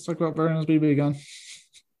 Yeah, let's talk about Burns BB gun. That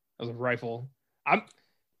was a rifle.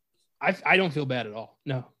 I don't feel bad at all.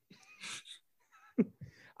 No.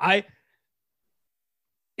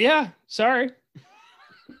 Yeah, sorry.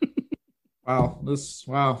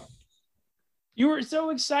 Wow. You were so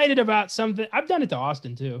excited about something. I've done it to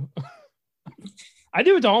Austin too. I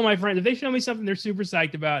do it to all my friends. If they show me something they're super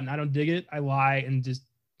psyched about and I don't dig it, I lie and just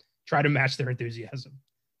try to match their enthusiasm.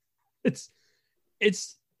 It's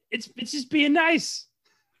just being nice.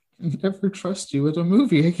 Never trust you with a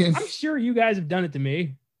movie again. I'm sure you guys have done it to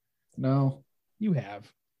me. No. You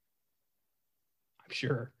have. I'm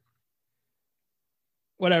sure.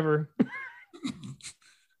 Whatever.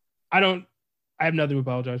 I have nothing to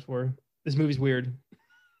apologize for. This movie's weird.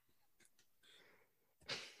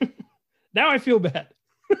 Now I feel bad.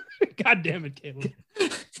 God damn it, Caleb.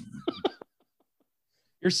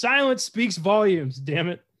 Your silence speaks volumes, damn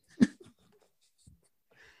it.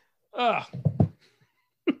 Ugh.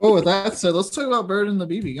 Oh, with that said, let's talk about Bird and the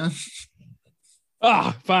BB gun.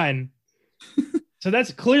 Fine. So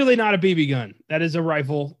that's clearly not a BB gun. That is a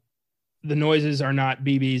rifle. The noises are not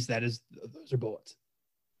BBs. Those are bullets.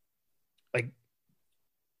 Like,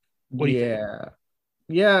 what do you think?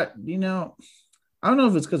 Yeah, you know, I don't know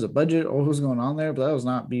if it's because of budget or what's going on there, but that was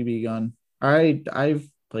not BB gun. I've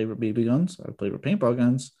played with BB guns. I've played with paintball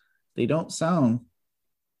guns. They don't sound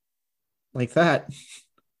like that.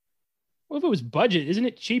 Well, if it was budget, isn't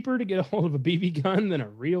it cheaper to get a hold of a BB gun than a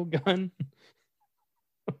real gun?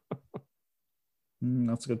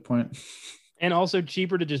 That's a good point. And also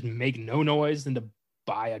cheaper to just make no noise than to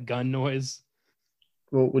buy a gun noise.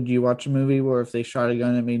 Well, would you watch a movie where if they shot a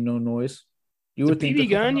gun and made no noise? You would think BB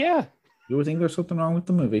gun, yeah. You would think there's something wrong with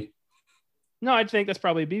the movie. No, I'd think that's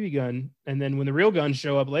probably a BB gun. And then when the real guns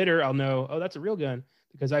show up later, I'll know, oh, that's a real gun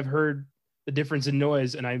because I've heard the difference in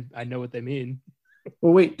noise and I know what they mean.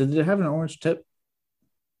 Well, wait, did it have an orange tip?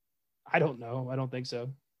 I don't know. I don't think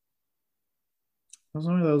so. I was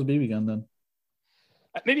wondering if that was a BB gun then.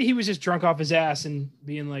 Maybe he was just drunk off his ass and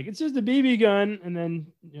being like, it's just a BB gun. And then,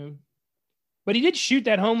 but he did shoot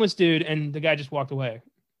that homeless dude and the guy just walked away.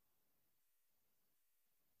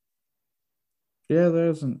 Yeah, there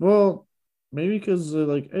isn't. Well, maybe because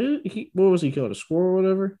what was he killed? A squirrel or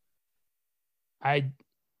whatever? I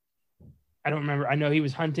don't remember. I know he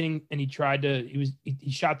was hunting and he shot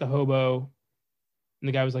the hobo and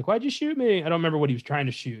the guy was like, why'd you shoot me? I don't remember what he was trying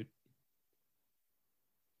to shoot.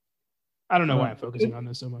 I don't know why I'm focusing on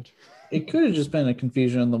this so much. It could have just been a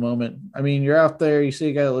confusion in the moment. I mean, you're out there, you see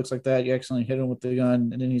a guy that looks like that, you accidentally hit him with the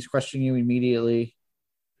gun, and then he's questioning you immediately.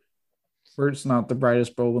 Bert's not the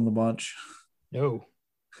brightest bulb in the bunch. No,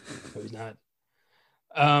 he's not.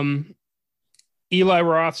 Eli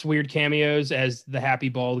Roth's weird cameos as the happy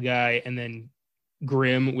bald guy, and then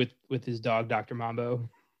Grim with his dog Dr. Mambo.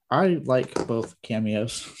 I like both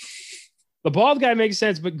cameos. The bald guy makes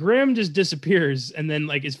sense, but Grimm just disappears and then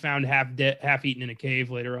like is found half dead, half eaten in a cave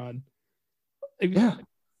later on. Yeah,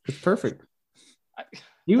 it's perfect.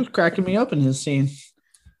 He was cracking me up in his scene.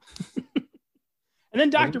 And then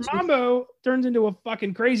Dr. Mambo turns into a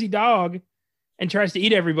fucking crazy dog and tries to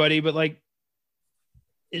eat everybody. But like,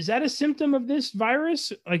 is that a symptom of this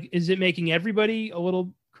virus? Like, is it making everybody a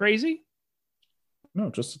little crazy? No,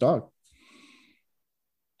 just a dog.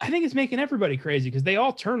 I think it's making everybody crazy because they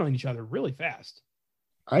all turn on each other really fast.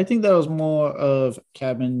 I think that was more of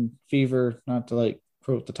cabin fever, not to like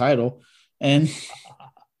quote the title, and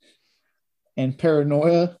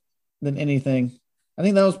paranoia than anything. I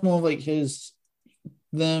think that was more like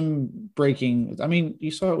them breaking. I mean, you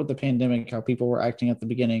saw it with the pandemic, how people were acting at the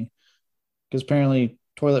beginning, because apparently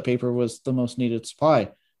toilet paper was the most needed supply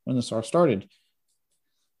when this all started.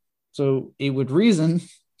 So it would reason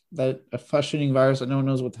that a flesh-eating virus that no one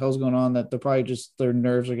knows what the hell's going on, that they're probably just their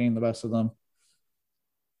nerves are getting the best of them.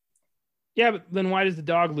 Yeah, but then why does the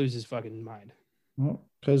dog lose his fucking mind? Well,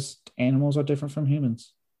 because animals are different from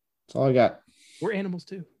humans. That's all I got. We're animals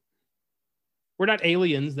too. We're not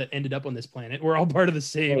aliens that ended up on this planet. We're all part of the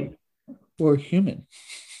same. We're human.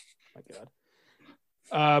 Oh my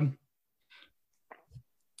God.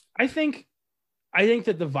 I think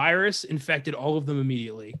that the virus infected all of them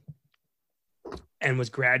immediately and was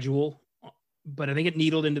gradual, but I think it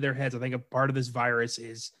needled into their heads. I think a part of this virus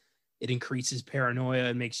is it increases paranoia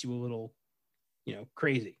and makes you a little,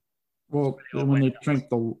 crazy. Well, when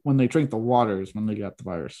they drink the water is when they got the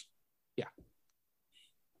virus. Yeah.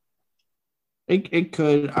 It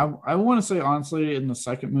could. I want to say honestly, in the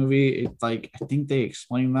second movie, I think they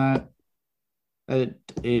explained that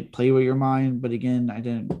it played with your mind, but again, I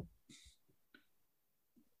didn't.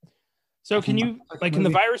 So can the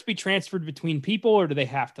virus be transferred between people, or do they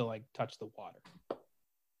have to like touch the water?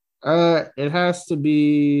 It has to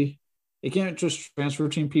be. It can't just transfer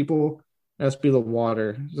between people. It has to be the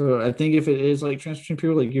water. So I think if it is like transfer between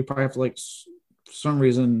people, like you probably have to like for some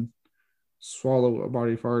reason swallow a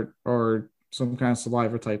body part or some kind of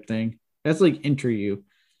saliva type thing. That's like enter you.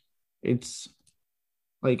 It's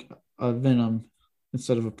like a venom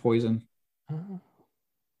instead of a poison.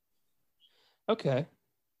 Okay.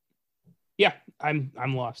 Yeah, I'm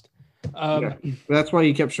lost. Yeah. That's why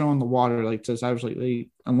he kept showing the water, like to obviously.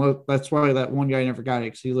 Unless that's why that one guy never got it,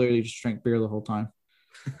 because he literally just drank beer the whole time.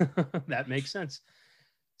 That makes sense.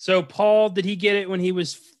 So Paul, did he get it when he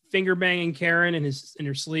was finger banging Karen in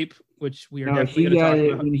her sleep? Which we are definitely going to talk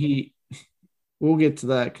about. When we'll get to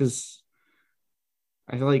that because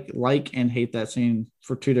I like and hate that scene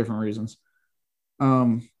for two different reasons.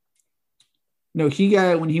 No, he got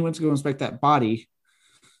it when he went to go inspect that body.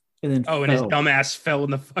 And then and his dumbass fell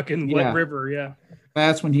in the fucking river. Yeah.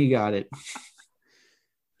 That's when he got it.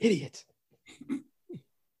 Idiot.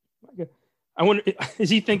 I wonder,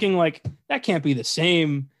 is he thinking like, that can't be the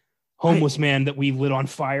same homeless man that we lit on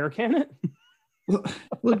fire, can it?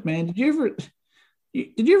 Look, man, did you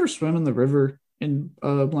ever swim in the river in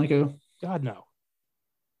Blanco? God, no.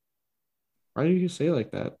 Why do you say it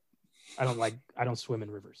like that? I don't swim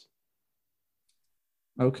in rivers.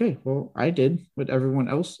 Okay, well, I did with everyone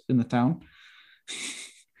else in the town.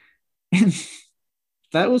 And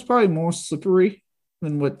that was probably more slippery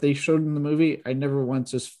than what they showed in the movie. I never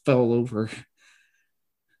once just fell over.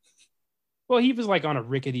 Well, he was like on a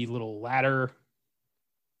rickety little ladder.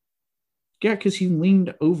 Yeah, because he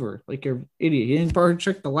leaned over like an idiot. He didn't bother to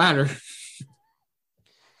check the ladder.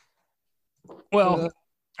 Well,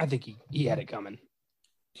 I think he had it coming.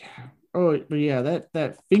 Yeah. Oh, but yeah,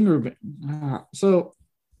 that finger. So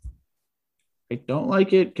I don't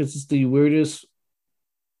like it because it's the weirdest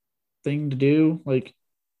thing to do. Like,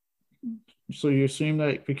 so you assume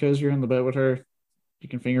that because you're in the bed with her, you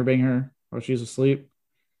can finger bang her while she's asleep.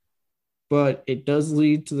 But it does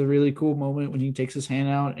lead to the really cool moment when he takes his hand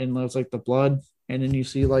out and there's like the blood, and then you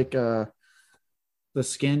see like the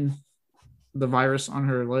skin, the virus on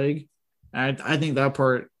her leg. And I think that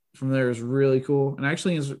part from there is really cool, and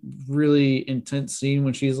actually is really intense scene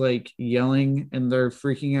when she's like yelling and they're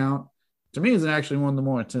freaking out. To me, it's actually one of the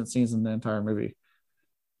more intense scenes in the entire movie.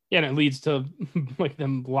 Yeah, and it leads to like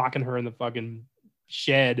them locking her in the fucking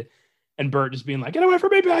shed, and Bert just being like, "Get away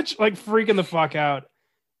from me, bitch!" Like freaking the fuck out.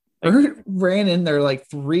 Bert ran in there like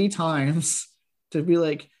 3 times to be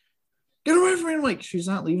like, "Get away from me!" I'm like, she's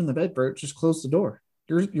not leaving the bed, Bert. Just close the door.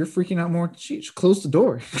 You're freaking out more. Just close the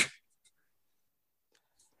door.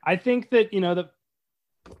 I think that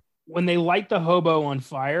when they light the hobo on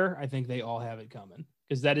fire, I think they all have it coming,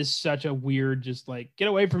 because that is such a weird, just like get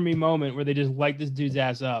away from me moment where they just light this dude's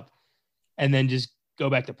ass up and then just go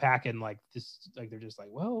back to packing like this. Like they're just like,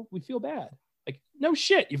 well, we feel bad. Like, no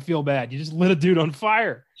shit, you feel bad. You just lit a dude on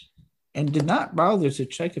fire. And did not bother to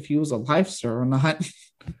check if he was a lifesaver or not.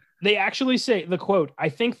 They actually say the quote, I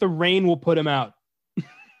think the rain will put him out.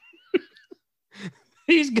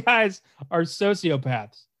 These guys are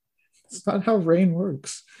sociopaths. It's not how rain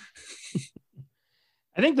works.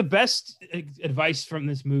 I think the best advice from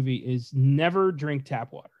this movie is never drink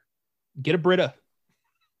tap water. Get a Brita.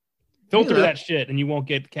 Filter that shit and you won't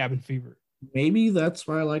get cabin fever. Maybe that's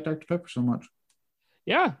why I like Dr. Pepper so much.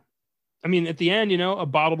 Yeah. I mean, at the end, a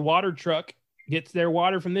bottled water truck gets their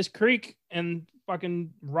water from this creek and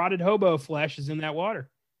fucking rotted hobo flesh is in that water.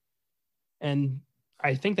 And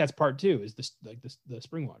I think that's part 2 is this like this the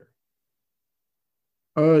spring water.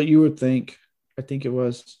 You would think. I think it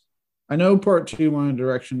was. I know part 2 went in a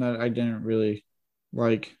direction that I didn't really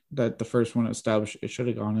like that the first one established it should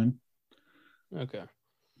have gone in. Okay.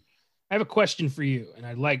 I have a question for you, and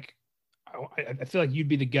I feel like you'd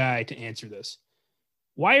be the guy to answer this.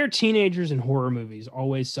 Why are teenagers in horror movies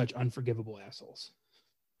always such unforgivable assholes?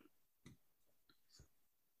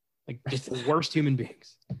 Like just the worst human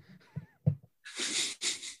beings.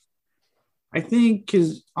 I think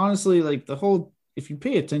because honestly, like if you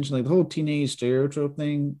pay attention, like the whole teenage stereotype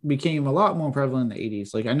thing became a lot more prevalent in the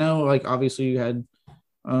 80s. Like I know, like obviously you had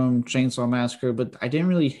Chainsaw Massacre, but I didn't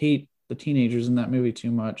really hate the teenagers in that movie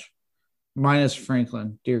too much. Minus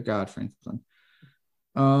Franklin, dear God, Franklin.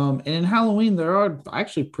 And in Halloween, there are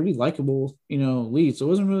actually pretty likable, leads. So it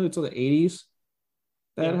wasn't really until the 80s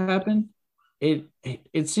that happened.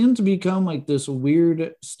 It seemed to become like this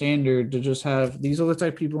weird standard to just have these are the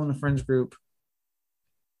type of people in the friends group,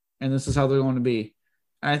 and this is how they're going to be.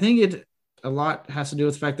 And I think a lot has to do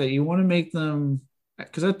with the fact that you want to make them,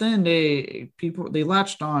 because at the end of the day, they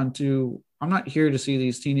latched on to, I'm not here to see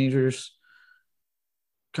these teenagers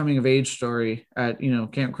coming of age story at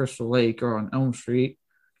Camp Crystal Lake or on Elm Street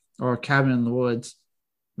or Cabin in the Woods.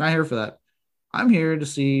 Not here for that. I'm here to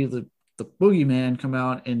see the boogeyman come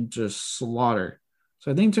out and just slaughter.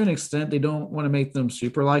 So I think to an extent they don't want to make them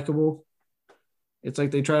super likable. It's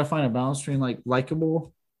like they try to find a balance between like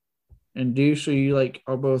likable and douche, so you like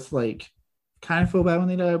are both like kind of feel bad when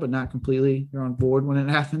they die, but not completely. You're on board when it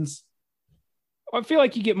happens. I feel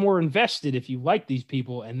like you get more invested if you like these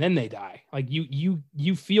people and then they die. Like you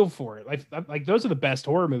feel for it. Like those are the best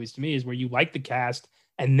horror movies to me, is where you like the cast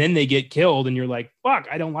and then they get killed and you're like, fuck,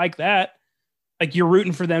 I don't like that. Like you're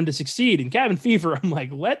rooting for them to succeed. In Cabin Fever, I'm like,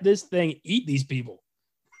 let this thing eat these people.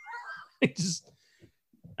 I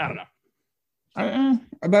don't know.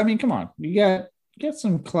 But I mean, come on, you got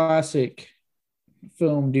some classic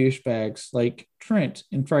film douchebags like Trent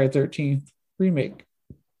in Friday the 13th remake.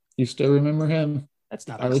 You still remember him? That's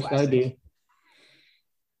not a classic. At least I do.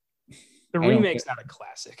 The remake's not a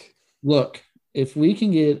classic. Look, if we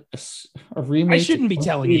can get a remake, I shouldn't be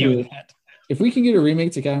telling you that. If we can get a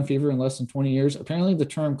remake to Cabin Fever in less than 20 years, apparently the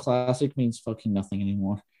term classic means fucking nothing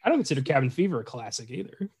anymore. I don't consider Cabin Fever a classic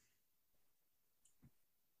either.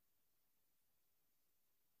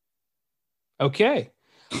 Okay.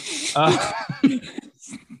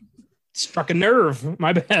 Struck a nerve.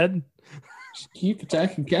 My bad. Just keep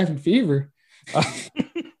attacking Cabin Fever.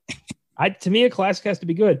 To me, a classic has to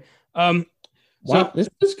be good. Wow, this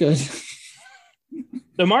is good.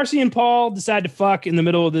 So Marcy and Paul decide to fuck in the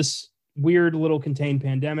middle of this weird little contained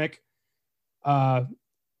pandemic. Rather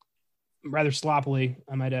sloppily,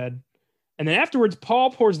 I might add. And then afterwards,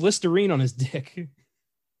 Paul pours Listerine on his dick.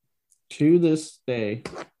 To this day,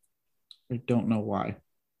 I don't know why.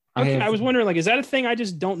 Okay, I was wondering, like, is that a thing I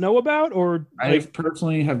just don't know about? Or I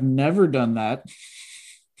personally have never done that.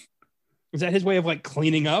 Is that his way of like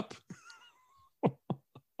cleaning up?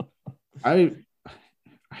 I've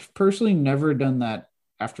personally never done that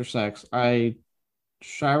after sex. I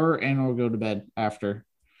shower and I'll go to bed after,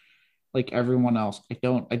 like everyone else. I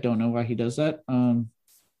don't know why he does that.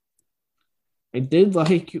 I did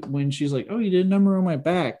like when she's like, "Oh, you did a number on my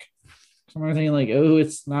back." So I'm thinking like, "Oh,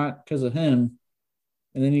 it's not because of him."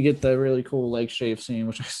 And then you get that really cool leg shave scene,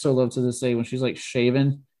 which I still love to this day, when she's like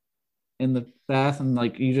shaving in the bath and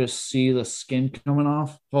like you just see the skin coming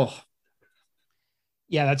off. Oh,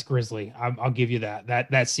 yeah, that's grisly. I'll give you that.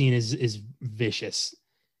 That scene is vicious.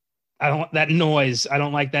 I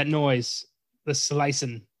don't like that noise. The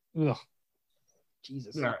slicing. Ugh.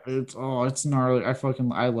 Jesus. Yeah, it's gnarly.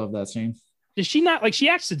 I love that scene. Did she not like? She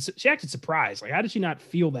acted surprised. Like, how did she not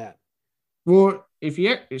feel that? Well, if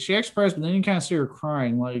she acts surprised, but then you kind of see her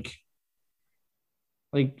crying, like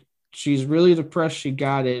she's really depressed. She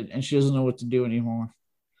got it, and she doesn't know what to do anymore.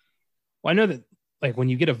 Well, I know that like when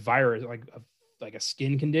you get a virus, like a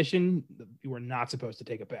skin condition, you are not supposed to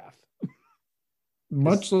take a bath.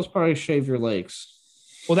 Much less probably shave your legs.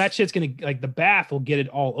 Well, that shit's gonna like the bath will get it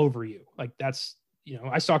all over you. Like that's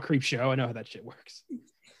I saw Creep Show. I know how that shit works.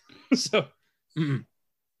 So, no.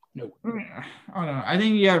 I don't know. I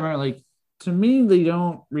think remember, like to me, they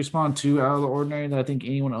don't respond too out of the ordinary that I think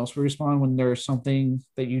anyone else would respond when there's something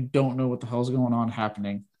that you don't know what the hell's going on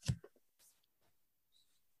happening. They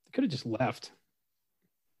could have just left.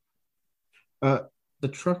 The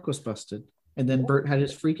truck was busted, and then Bert had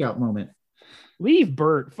his freak out moment. Leave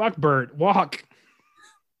Bert. Fuck Bert. Walk.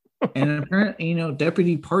 And apparently,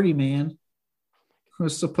 Deputy Party Man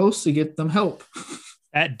was supposed to get them help.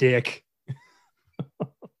 That dick.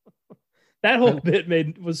 That whole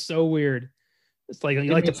bit was so weird. It's like,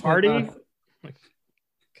 you like to party?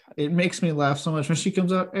 It makes me laugh so much when she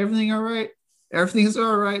comes out. Everything all right? Everything's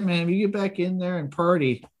all right, man. You get back in there and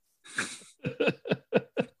party.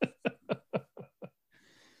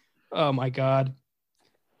 Oh my God.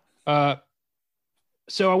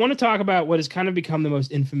 So I want to talk about what has kind of become the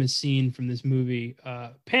most infamous scene from this movie,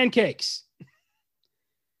 pancakes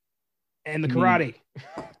and the karate.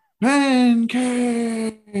 Pancakes.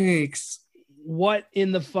 What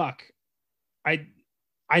in the fuck? I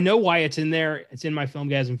know why it's in there. It's in my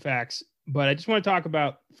FILMGAZM facts, but I just want to talk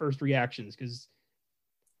about first reactions because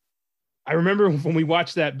I remember when we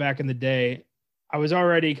watched that back in the day, I was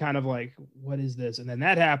already kind of like, what is this? And then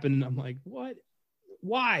that happened. And I'm like, what?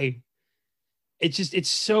 Why? It's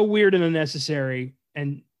so weird and unnecessary.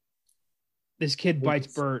 And this kid bites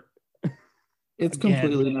Bert. It's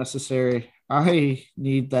completely necessary. I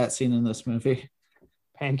need that scene in this movie.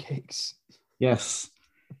 Pancakes. Yes.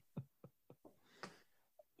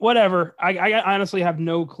 Whatever. I honestly have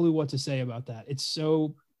no clue what to say about that. It's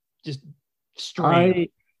so just strange.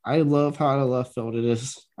 I love how out of left field it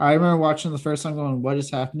is. I remember watching the first time going, what is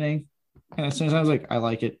happening? And as soon as I was like, I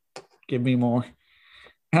like it. Give me more.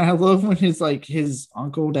 And I love when his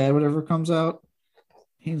uncle, dad, whatever comes out.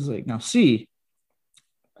 He's like, now see,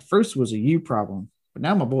 at first it was a you problem, but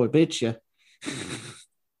now my boy bit you.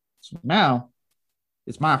 So now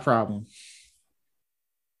it's my problem.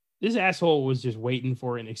 This asshole was just waiting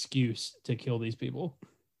for an excuse to kill these people.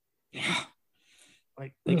 Yeah.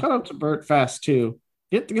 Like they cut up to Bert fast too.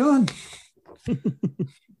 Get the gun.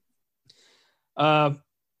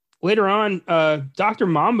 Later on, Dr.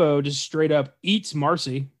 Mambo just straight up eats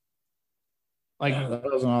Marcy. Like that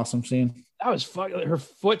was an awesome scene. That was fucking. Her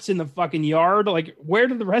foot's in the fucking yard. Like, where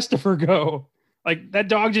did the rest of her go? Like that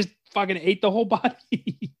dog just fucking ate the whole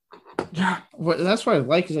body. Yeah, that's what I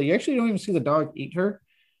like is that you actually don't even see the dog eat her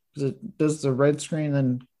because it does the red screen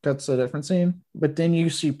and cuts a different scene. But then you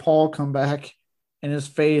see Paul come back in his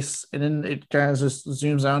face, and then it kind of just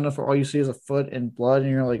zooms out enough where all you see is a foot and blood,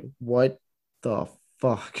 and you're like, what the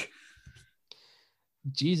fuck?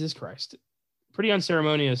 Jesus Christ. Pretty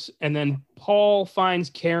unceremonious. And then Paul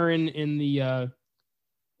finds Karen in the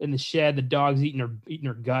shed. The dog's eating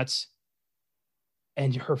her guts.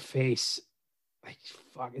 And her face, like,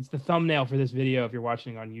 fuck, it's the thumbnail for this video if you're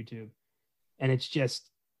watching on YouTube. And it's just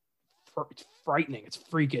it's frightening. It's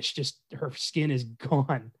freakish. Just her skin is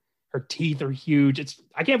gone. Her teeth are huge.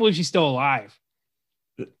 I can't believe she's still alive.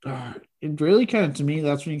 It really kind of, to me,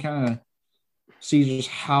 that's when you kind of see just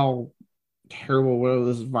how terrible whatever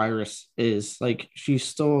this virus is. Like, she's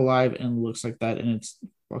still alive and looks like that, and it's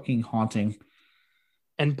fucking haunting.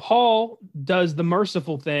 And Paul does the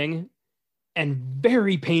merciful thing and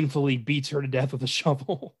very painfully beats her to death with a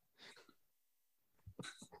shovel.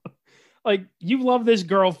 Like, you've loved this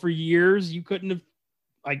girl for years. You couldn't have,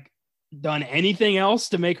 like, done anything else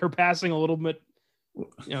to make her passing a little bit,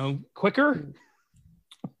 quicker.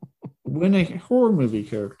 When a horror movie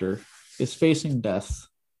character is facing death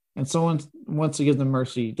and someone wants to give them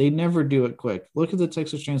mercy, they never do it quick. Look at the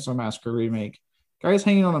Texas Chainsaw Massacre remake. Guy's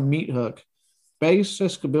hanging on a meat hook. Begs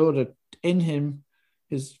Jessica Biel to end him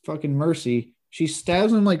his fucking mercy. She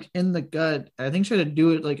stabs him like in the gut. I think she had to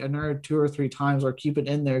do it like another 2 or 3 times or keep it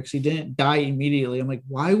in there because he didn't die immediately. I'm like,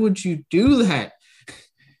 why would you do that?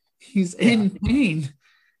 He's in pain.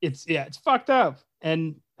 It's fucked up.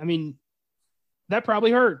 And I mean, that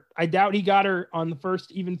probably hurt. I doubt he got her on the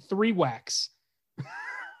first even 3 whacks.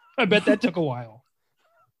 I bet that took a while.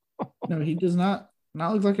 No, he does not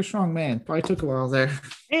look like a strong man. Probably took a while there.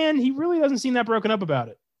 And he really doesn't seem that broken up about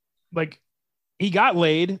it. Like, he got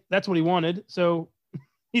laid. That's what he wanted. So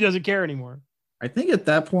he doesn't care anymore. I think at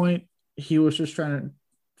that point, he was just trying to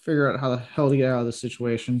figure out how the hell to get out of the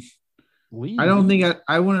situation. I don't think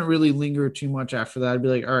I wouldn't really linger too much after that. I'd be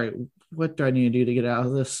like, all right, what do I need to do to get out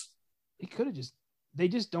of this? They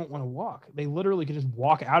just don't want to walk. They literally could just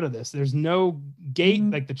walk out of this. There's no gate.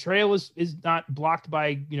 Like, the trail is not blocked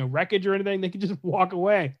by, wreckage or anything. They could just walk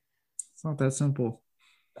away. It's not that simple.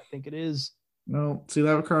 I think it is. No, see,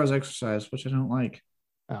 that requires exercise, which I don't like.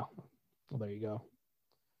 Oh, well, there you go.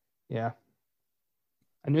 Yeah.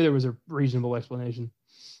 I knew there was a reasonable explanation.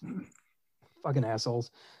 Fucking assholes.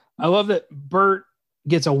 I love that Bert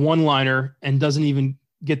gets a one-liner and doesn't even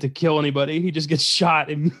get to kill anybody. He just gets shot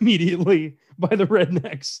immediately by the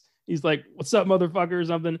rednecks. He's like, "What's up, motherfucker?" or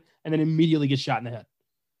something, and then immediately gets shot in the head.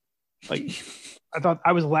 Like, I thought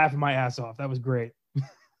I was laughing my ass off. That was great.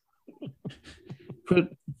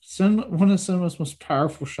 Put one of cinema's most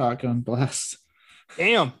powerful shotgun blasts.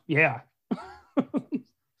 Damn, yeah.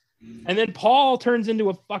 And then Paul turns into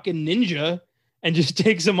a fucking ninja and just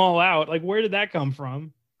takes them all out. Like, where did that come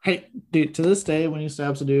from? Hey, dude, to this day, when he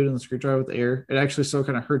stabs a dude in the screwdriver with the air, it actually still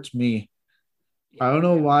kind of hurts me. Yeah, I don't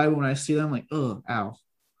know why. When I see them, I'm like, oh, ow.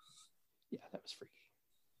 Yeah, that was freaky.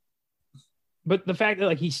 But the fact that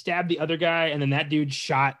like he stabbed the other guy and then that dude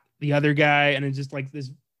shot the other guy and it's just like this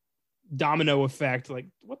domino effect. Like,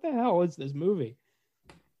 what the hell is this movie?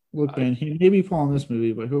 Look, man, he may be Paul in this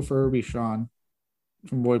movie, but he'll forever be Sean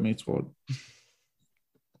from Boy Meets World.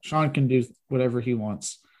 Sean can do whatever he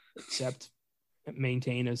wants. Except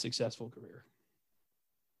maintain a successful career.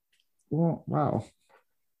 Well, wow.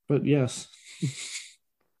 But yes. If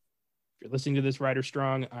you're listening to this, Ryder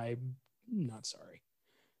Strong, I'm not sorry.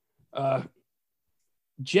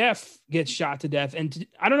 Jeff gets shot to death. And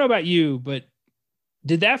I don't know about you, but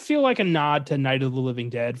did that feel like a nod to Night of the Living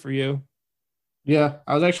Dead for you? Yeah,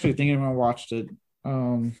 I was actually thinking when I watched it.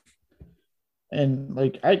 And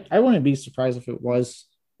like I wouldn't be surprised if it was.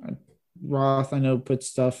 Roth, I know, puts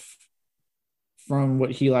stuff from what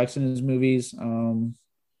he likes in his movies.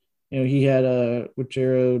 He had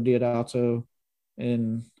Ruggiero Deodato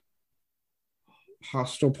in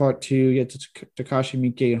Hostel Part 2. He had Takashi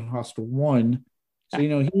Miike in Hostel 1. So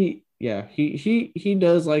he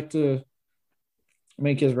does like to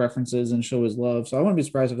make his references and show his love. So I wouldn't be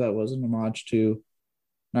surprised if that was an homage to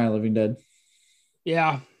Night of the Living Dead.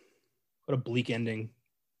 Yeah. What a bleak ending.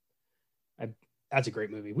 That's a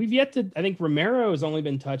great movie. We've yet to, I think Romero has only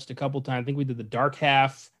been touched a couple times. I think we did The Dark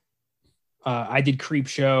Half. I did Creep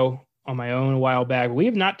Show on my own a while back. We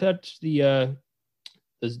have not touched his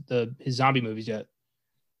zombie movies yet.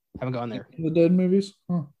 Haven't gone there. The Dead movies?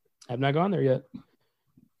 Huh. I've not gone there yet.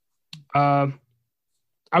 I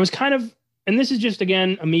was kind of, and this is just,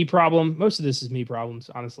 again, a me problem. Most of this is me problems,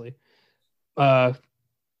 honestly. I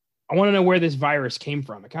want to know where this virus came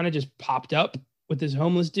from. It kind of just popped up with this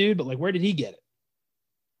homeless dude, but like, where did he get it?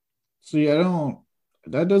 See,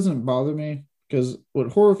 that doesn't bother me because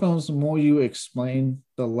with horror films, the more you explain,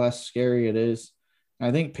 the less scary it is. And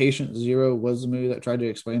I think Patient Zero was the movie that tried to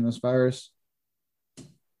explain this virus.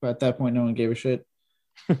 But at that point, no one gave a shit.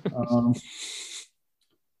 And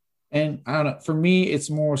I don't know, for me, it's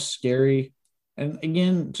more scary. And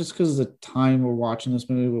again, just because of the time we're watching this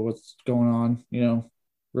movie, with what's going on, real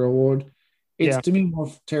world, it's to me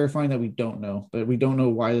more terrifying that we don't know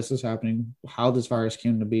why this is happening, how this virus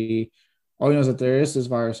came to be. All we know is that there is this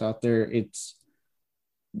virus out there. It's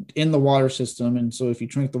in the water system. And so if you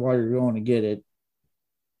drink the water, you're going to get it.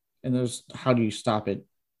 And how do you stop it?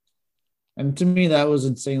 And to me, that was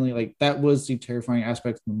insanely, that was the terrifying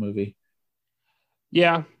aspect of the movie.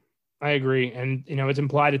 Yeah, I agree. And, it's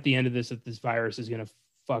implied at the end of this that this virus is going to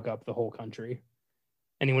fuck up the whole country.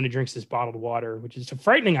 Anyone who drinks this bottled water, which is a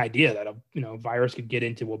frightening idea that a virus could get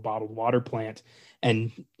into a bottled water plant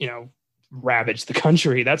and, ravage the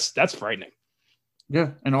country. That's frightening.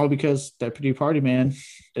 Yeah. And all because Deputy Party Man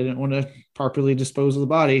didn't want to properly dispose of the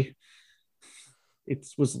body. It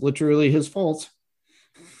was literally his fault.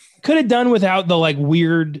 Could have done without the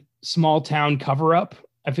weird small town cover up.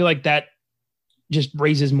 I feel like that just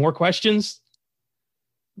raises more questions.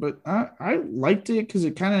 But I liked it because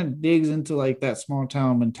it kind of digs into that small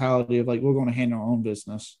town mentality of we're going to handle our own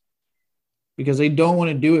business because they don't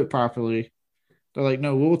want to do it properly. They're like,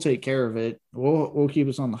 no, we'll take care of it. We'll keep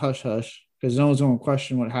us on the hush hush because no one's going to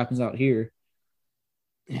question what happens out here.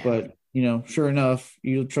 Yeah. But sure enough,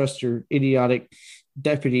 you trust your idiotic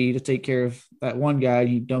deputy to take care of that one guy. And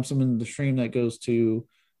he dumps him into the stream that goes to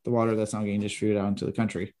the water that's now getting distributed out into the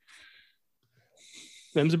country.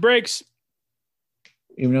 Them's the breaks.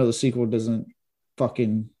 Even though the sequel doesn't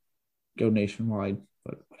fucking go nationwide,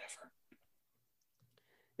 but whatever.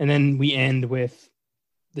 And then we end with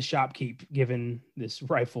the shopkeep giving this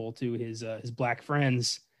rifle to his black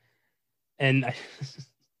friends. And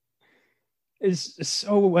it's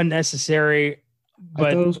so unnecessary. But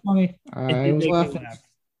I thought it was funny. I was laughing.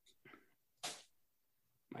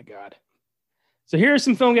 My God. So here are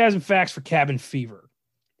some FILMGAZM facts for Cabin Fever.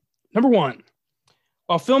 Number 1.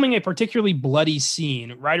 While filming a particularly bloody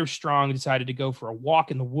scene, Ryder Strong decided to go for a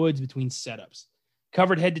walk in the woods between setups.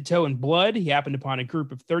 Covered head to toe in blood, he happened upon a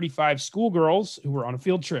group of 35 schoolgirls who were on a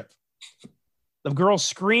field trip. The girls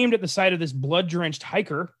screamed at the sight of this blood-drenched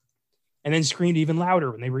hiker and then screamed even louder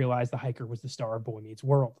when they realized the hiker was the star of Boy Meets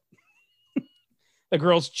World. The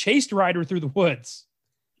girls chased Ryder through the woods.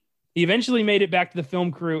 He eventually made it back to the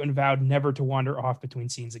film crew and vowed never to wander off between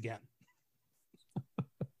scenes again.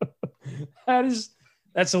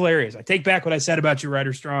 That's hilarious. I take back what I said about you,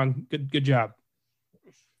 Ryder Strong. Good job.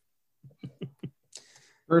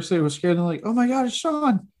 First they were scared and like, oh my God, it's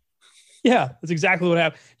Sean. Yeah, that's exactly what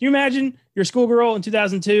happened. Can you imagine you're a schoolgirl in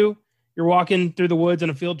 2002? You're walking through the woods on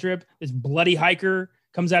a field trip. This bloody hiker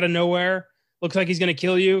comes out of nowhere, looks like he's going to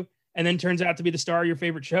kill you, and then turns out to be the star of your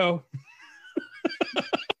favorite show.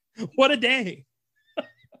 What a day.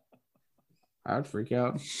 I'd freak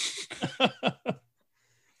out.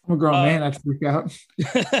 I'm a grown man. I'd freak out.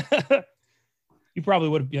 You probably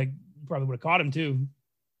would have caught him too.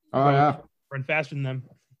 Oh yeah, run faster than them.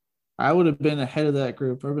 I would have been ahead of that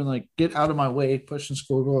group. I've been like, get out of my way, pushing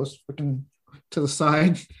schoolgirls freaking to the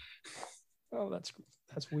side. Oh, that's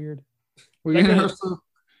weird. We're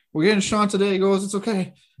getting Sean today. He goes, it's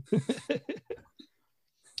okay.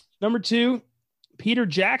 Number 2, Peter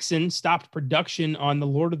Jackson stopped production on The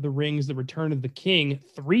Lord of the Rings: The Return of the King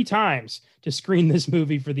 3 times to screen this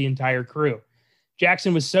movie for the entire crew.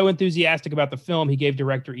 Jackson was so enthusiastic about the film, he gave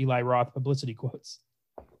director Eli Roth publicity quotes.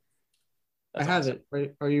 That's awesome. It.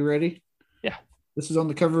 Right? Are you ready? Yeah. This is on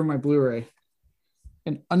the cover of my Blu-ray.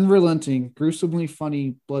 An unrelenting, gruesomely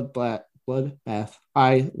funny bloodbath.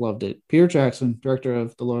 I loved it. Peter Jackson, director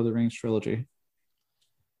of the Lord of the Rings trilogy.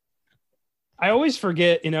 I always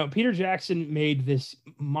forget, Peter Jackson made this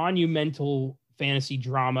monumental fantasy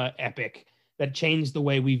drama epic that changed the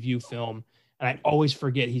way we view film. And I always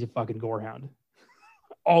forget he's a fucking gorehound.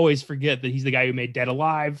 Always forget that he's the guy who made Dead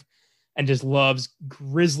Alive and just loves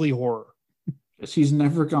grisly horror. He's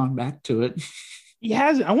never gone back to it. He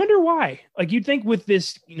hasn't. I wonder why. Like, you'd think with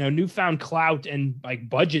this, newfound clout and like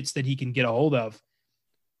budgets that he can get a hold of,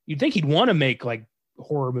 you'd think he'd want to make like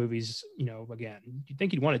horror movies, again. You'd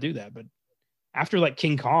think he'd want to do that, but after like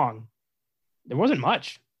King Kong, there wasn't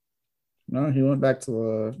much. No, he went back to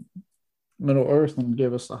the Middle Earth and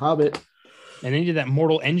gave us The Hobbit. And then he did that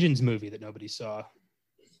Mortal Engines movie that nobody saw.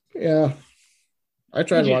 Yeah. I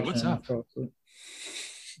tried watching what's it.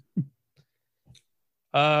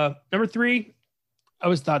 Up? Number 3, I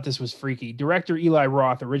always thought this was freaky. Director Eli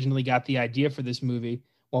Roth originally got the idea for this movie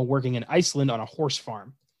while working in Iceland on a horse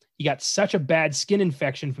farm. He got such a bad skin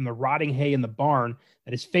infection from the rotting hay in the barn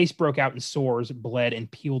that his face broke out in sores, bled,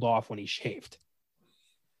 and peeled off when he shaved.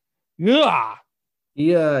 Ugh!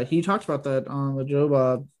 Yeah, he talked about that on the Joe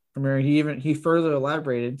Bob premiere. He further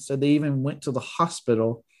elaborated, said they even went to the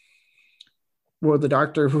hospital where the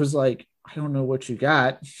doctor was like, I don't know what you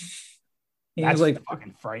got. He That's was like,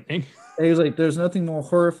 fucking frightening. He was like, there's nothing more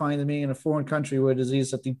horrifying than being in a foreign country with a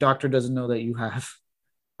disease that the doctor doesn't know that you have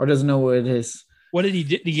or doesn't know what it is. What did he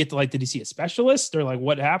do? Did he get to did he see a specialist or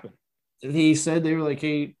what happened? He said they were like,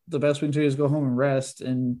 hey, the best we can do is go home and rest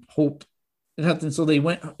and hope it happened. So he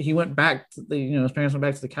went back to his parents went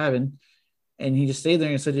back to the cabin and he just stayed there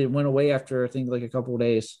and said it went away after I think like a couple of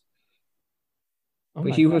days. Oh,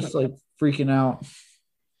 but he was like freaking out.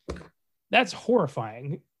 That's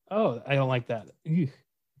horrifying. Oh, I don't like that.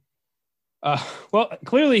 Well,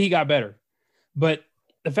 clearly he got better, but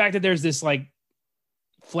the fact that there's this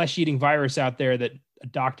flesh-eating virus out there that a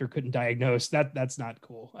doctor couldn't diagnose, that's not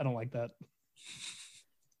cool. I don't like that.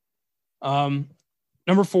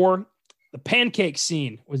 Number 4, the pancake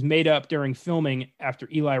scene was made up during filming after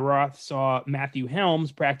Eli Roth saw Matthew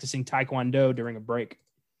Helms practicing Taekwondo during a break.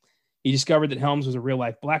 He discovered that Helms was a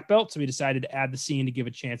real-life black belt, so he decided to add the scene to give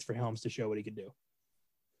a chance for Helms to show what he could do.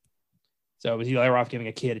 So it was Eli Roth giving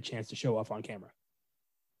a kid a chance to show off on camera.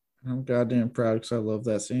 I'm goddamn proud because I love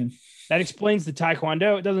that scene. That explains the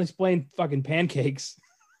Taekwondo. It doesn't explain fucking pancakes.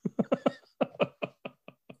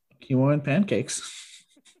 He wanted pancakes.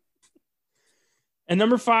 And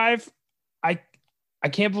number 5, I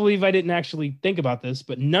can't believe I didn't actually think about this,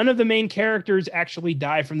 but none of the main characters actually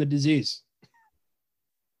die from the disease.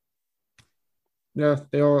 Yeah,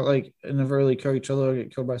 they all never really kill each other or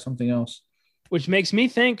get killed by something else. Which makes me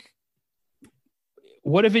think,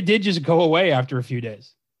 what if it did just go away after a few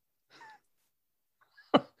days?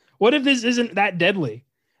 What if this isn't that deadly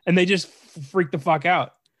and they just freak the fuck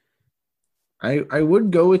out? I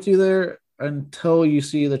would go with you there until you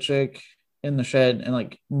see the chick in the shed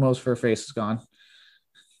and most of her face is gone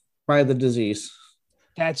by the disease.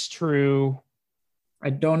 That's true. I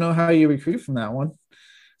don't know how you recruit from that one.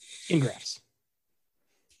 Skin grafts.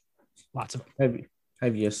 Lots of them.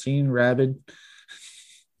 Have you seen Rabid?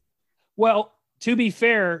 Well, to be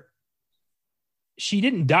fair, she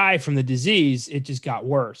didn't die from the disease. It just got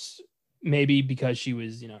worse. Maybe because she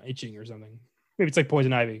was, itching or something. Maybe it's like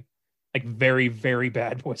poison ivy, like very, very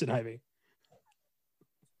bad poison ivy.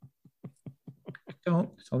 I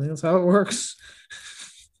don't think that's how it works.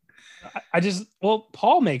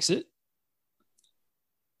 Paul makes it.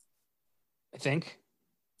 I think.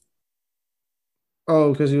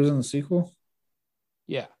 Oh, because he was in the sequel?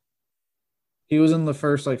 Yeah. He was in the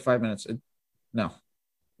first 5 minutes. No.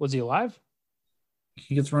 Was he alive?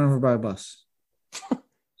 He gets run over by a bus.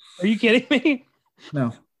 Are you kidding me?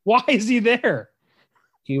 No. Why is he there?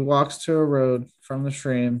 He walks to a road from the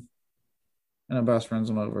stream and a bus runs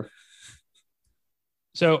him over.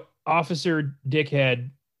 So Officer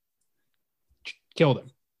Dickhead killed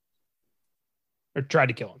him. Or tried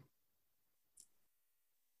to kill him.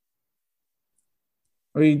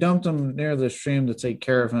 Or he dumped him near the stream to take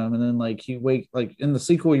care of him, and then in the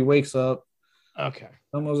sequel he wakes up. Okay.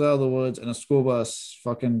 Comes out of the woods, and a school bus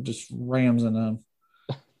fucking just rams into him.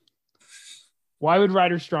 Why would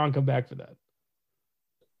Ryder Strong come back for that?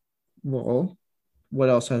 Well, what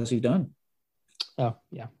else has he done? Oh,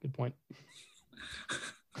 yeah, good point.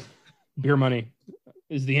 Beer money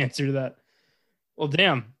is the answer to that. Well,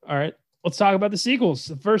 damn. All right. Let's talk about the sequels.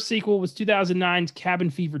 The first sequel was 2009's Cabin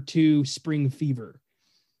Fever 2 Spring Fever.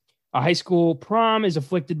 A high school prom is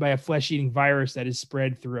afflicted by a flesh-eating virus that is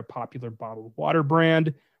spread through a popular bottled water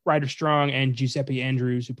brand. Ryder Strong and Giuseppe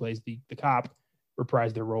Andrews, who plays the cop,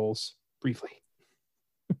 reprise their roles briefly.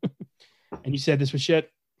 And you said this was shit?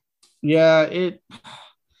 Yeah,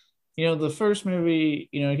 the first movie,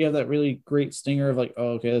 you have that really great stinger of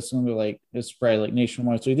this is going to be it's spread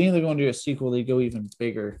nationwide. So you think they're going to do a sequel, they go even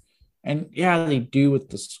bigger. And yeah, they do with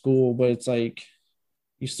the school, but it's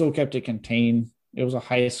you still kept it contained. It was a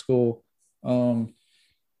high school. There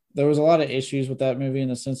was a lot of issues with that movie in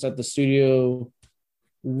the sense that the studio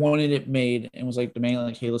wanted it made and was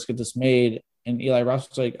demanding hey, let's get this made. And Eli Roth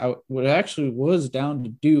was I actually was down to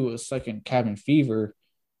do a second Cabin Fever,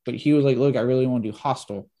 but he was look, I really want to do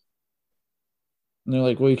Hostel. And they're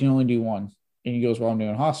well, you can only do one. And he goes, well, I'm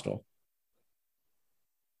doing Hostel.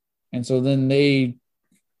 And so then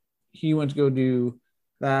he went to go do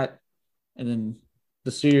that, and then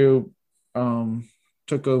the studio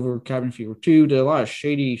took over Cabin Fever 2, did a lot of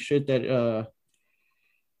shady shit that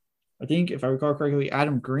I think, if I recall correctly,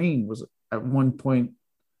 Adam Green was at one point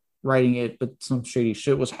writing it, but some shady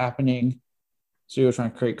shit was happening. So he was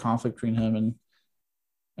trying to create conflict between him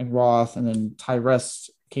and Roth, and then Tyrese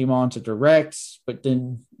came on to direct, but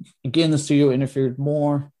then again the studio interfered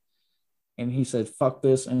more, and he said fuck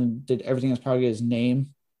this and did everything that's probably his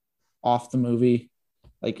name off the movie.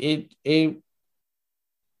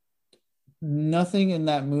 Nothing in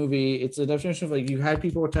that movie, it's a definition of you had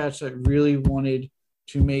people attached that really wanted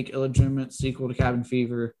to make a legitimate sequel to Cabin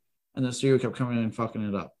Fever, and the studio kept coming in and fucking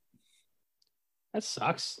it up. That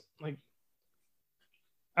sucks.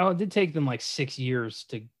 It did take them 6 years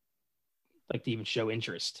to even show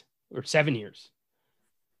interest, or 7 years.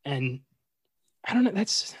 And I don't know,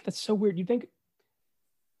 that's so weird. You think,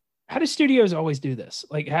 how do studios always do this?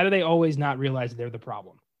 How do they always not realize they're the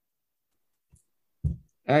problem?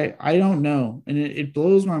 I don't know. And it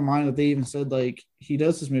blows my mind that they even said he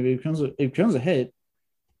does this movie, it becomes a hit.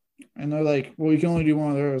 And they're well, you can only do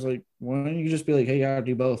one of those. Why don't you just be hey, you gotta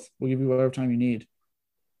do both? We'll give you whatever time you need.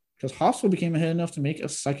 Because Hostel became a hit enough to make a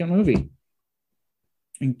second movie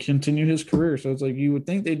and continue his career. So it's you would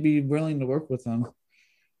think they'd be willing to work with him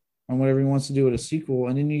on whatever he wants to do with a sequel.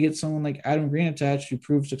 And then you get someone like Adam Green attached who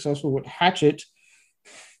proved successful with Hatchet.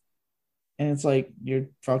 And it's you're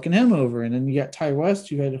fucking him over. And then you got Ty West,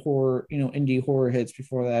 who had horror, indie horror hits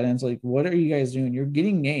before that. And it's what are you guys doing? You're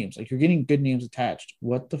getting names. You're getting good names attached.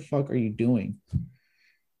 What the fuck are you doing?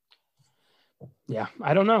 Yeah,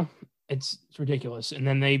 I don't know. It's ridiculous. And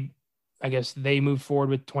then I guess they moved forward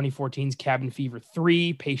with 2014's Cabin Fever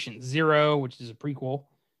 3, Patient Zero, which is a prequel.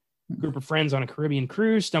 A group of friends on a Caribbean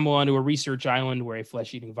cruise stumble onto a research island where a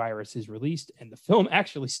flesh-eating virus is released, and the film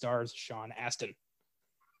actually stars Sean Astin.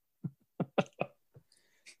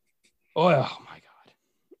 Oh my God.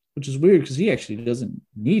 Which is weird because he actually doesn't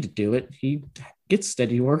need to do it. He gets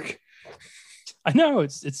steady work. I know,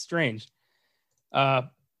 it's strange. So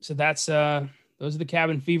that's those are the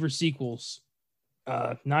Cabin Fever sequels.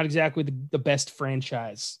 Not exactly the best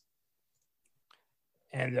franchise.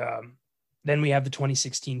 And then we have the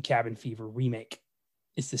 2016 Cabin Fever remake.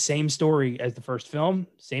 It's the same story as the first film,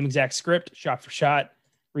 same exact script, shot for shot,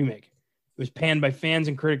 remake. It was panned by fans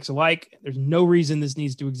and critics alike. There's no reason this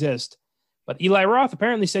needs to exist. But Eli Roth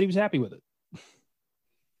apparently said he was happy with it.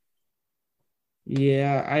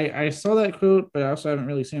 Yeah, I saw that quote, but I also haven't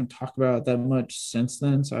really seen him talk about it that much since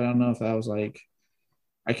then. So I don't know if that was like,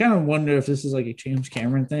 I kind of wonder if this is like a James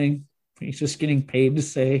Cameron thing. He's just getting paid to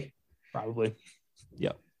say, Probably.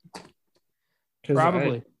 Yep. because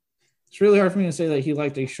Probably. it's really hard for me to say that he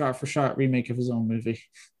liked a shot for shot remake of his own movie.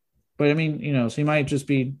 But I mean, so he might just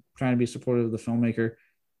be trying to be supportive of the filmmaker.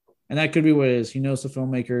 And that could be what it is. He knows the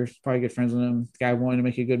filmmaker, he's probably good friends with him. The guy wanted to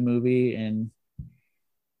make a good movie, and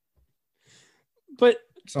But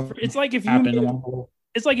something it's like if you happened made, along the way.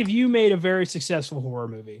 it's like if you made a very successful horror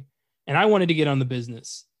movie and I wanted to get on the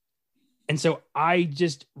business. And so I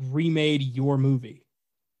just remade your movie,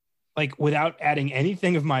 like without adding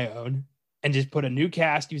anything of my own and just put a new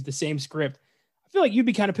cast, use the same script. I feel like you'd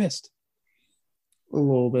be kind of pissed. A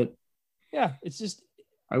little bit. Yeah. It's just,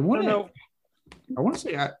 I I don't want know. to. I want to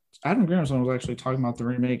say Adam Grimson was actually talking about the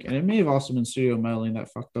remake, and it may have also been Studio Meddling that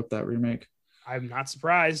fucked up that remake. I'm not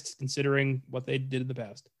surprised considering what they did in the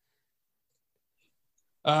past.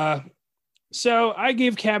 So I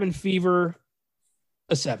gave Cabin Fever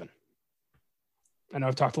a 7. I know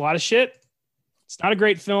I've talked a lot of shit. It's not a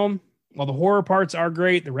great film. While the horror parts are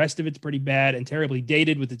great, the rest of it's pretty bad and terribly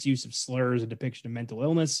dated with its use of slurs and depiction of mental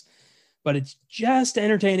illness. But it's just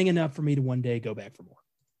entertaining enough for me to one day go back for more.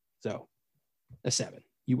 So a 7.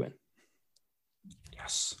 You win.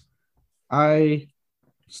 Yes. I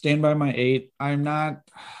stand by my 8. I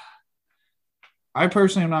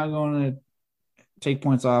personally am not going to take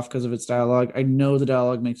points off because of its dialogue. I know the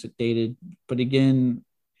dialogue makes it dated, but again,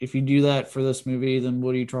 if you do that for this movie, then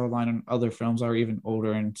what do you draw a line on other films that are even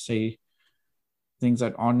older and say things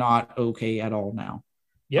that are not okay at all now?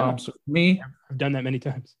 Yeah. So for me, I've done that many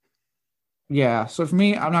times. yeah. So for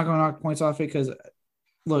me, I'm not going to knock points off it because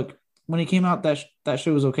look, when it came out, that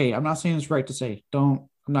show was okay. I'm not saying it's right to say. I'm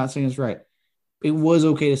not saying it's right. It was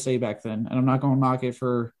okay to say back then, and I'm not going to knock it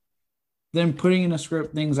for them putting in a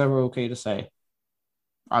script things that were okay to say.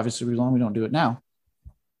 Obviously, we don't do it now.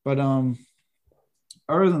 But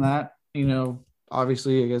other than that,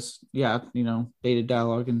 obviously, I guess, yeah, dated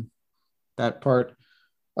dialogue and that part.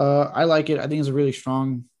 I like it. I think it's a really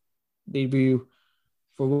strong debut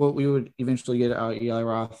for what we would eventually get out of Eli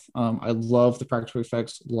Roth. I love the practical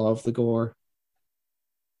effects, love the gore,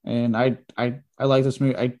 and I like this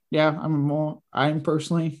movie. I'm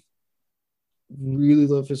personally really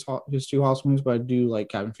love his two house movies, but I do like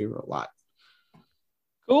Cabin Fever a lot.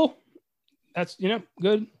 Cool. That's,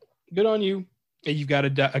 good. Good on you. You've got a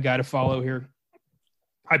guy to follow here.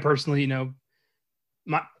 I personally,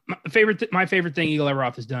 my favorite thing Eli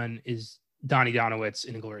Roth has done is Donnie Donowitz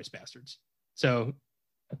in Inglourious Bastards. So,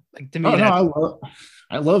 like, to me, I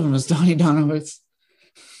love him as Donnie Donowitz.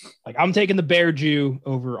 Like, I'm taking the Bear Jew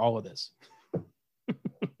over all of this.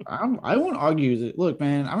 I won't argue that. Look,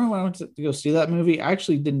 man, I remember when I went to go see that movie. I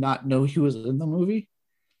actually did not know he was in the movie.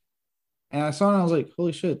 And I saw it and I was like,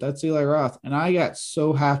 holy shit, that's Eli Roth. And I got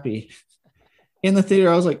so happy. In the theater,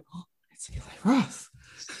 I was like, oh, it's Eli Roth.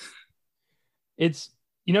 It's,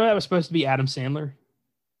 that was supposed to be Adam Sandler.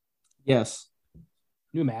 Yes. Can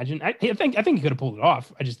you imagine? I think he could have pulled it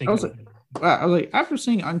off. I just think I was like, after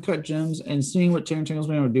seeing Uncut Gems and seeing what Tarantino's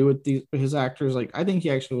been able to do with his actors, like, I think he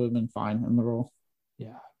actually would have been fine in the role.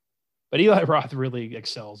 Yeah. But Eli Roth really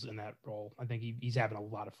excels in that role. I think he's having a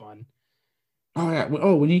lot of fun. Oh, yeah.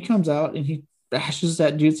 Oh, when he comes out and he bashes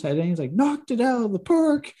that dude's head in, he's like, knocked it out of the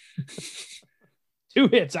park. 2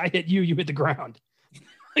 hits. I hit you, you hit the ground.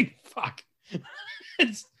 Like, fuck.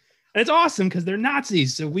 It's awesome because they're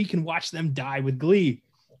Nazis, so we can watch them die with glee.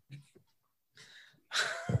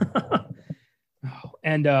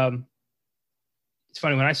 And it's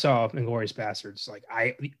funny, when I saw Inglourious Bastards, like,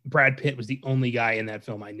 Brad Pitt was the only guy in that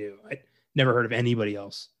film I knew. I'd never heard of anybody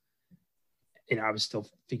else. I was still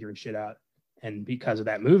figuring shit out. And because of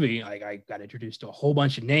that movie, I got introduced to a whole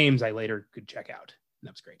bunch of names I later could check out. And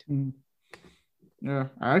that was great. Yeah,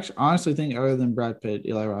 I actually honestly think other than Brad Pitt,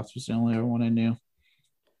 Eli Roth was the only other one I knew.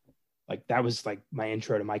 Like, that was like my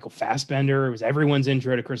intro to Michael Fassbender. It was everyone's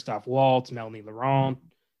intro to Christoph Waltz, Melanie Laurent,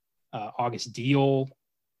 August Deal.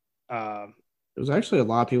 It was actually a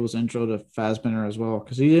lot of people's intro to Fassbender as well,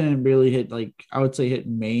 because he didn't really hit, like, I would say, hit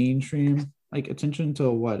mainstream like attention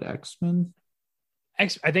until what, X-Men?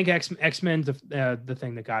 I think X-Men's the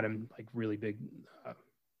thing that got him like really big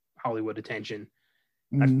Hollywood attention.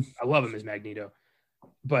 I love him as Magneto,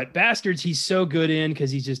 but Bastards he's so good in because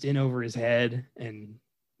he's just in over his head and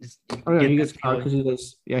he gets caught because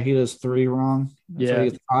he does 3 wrong. That's why he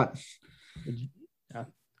gets caught. Yeah.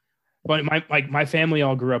 But my family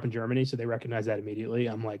all grew up in Germany, so they recognize that immediately.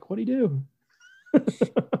 I'm like, what'd he do?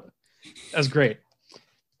 That's great.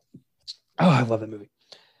 Oh, I love that movie.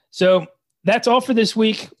 So that's all for this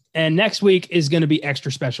week. And next week is going to be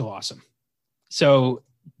extra special awesome. So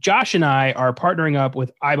Josh and I are partnering up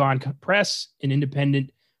with Eibon Press, an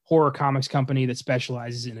independent horror comics company that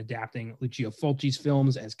specializes in adapting Lucio Fulci's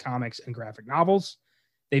films as comics and graphic novels.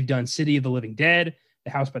 They've done City of the Living Dead,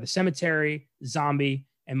 The House by the Cemetery, Zombie,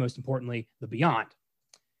 and most importantly, The Beyond.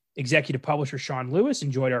 Executive publisher Sean Lewis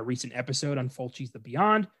enjoyed our recent episode on Fulci's The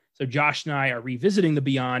Beyond, so Josh and I are revisiting The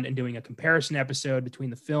Beyond and doing a comparison episode between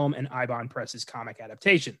the film and Eibon Press's comic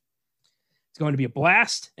adaptation. It's going to be a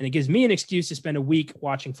blast, and it gives me an excuse to spend a week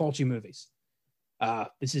watching Fulci movies.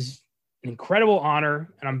 This is an incredible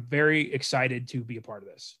honor, and I'm very excited to be a part of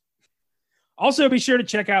this. Also, be sure to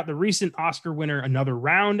check out the recent Oscar winner Another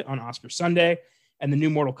Round on Oscar Sunday and the new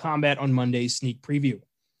Mortal Kombat on Monday's sneak preview.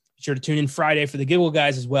 Be sure to tune in Friday for the Giggle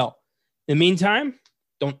Guys as well. In the meantime,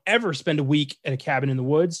 don't ever spend a week at a cabin in the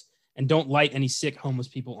woods, and don't light any sick homeless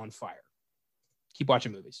people on fire. Keep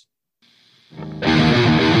watching movies.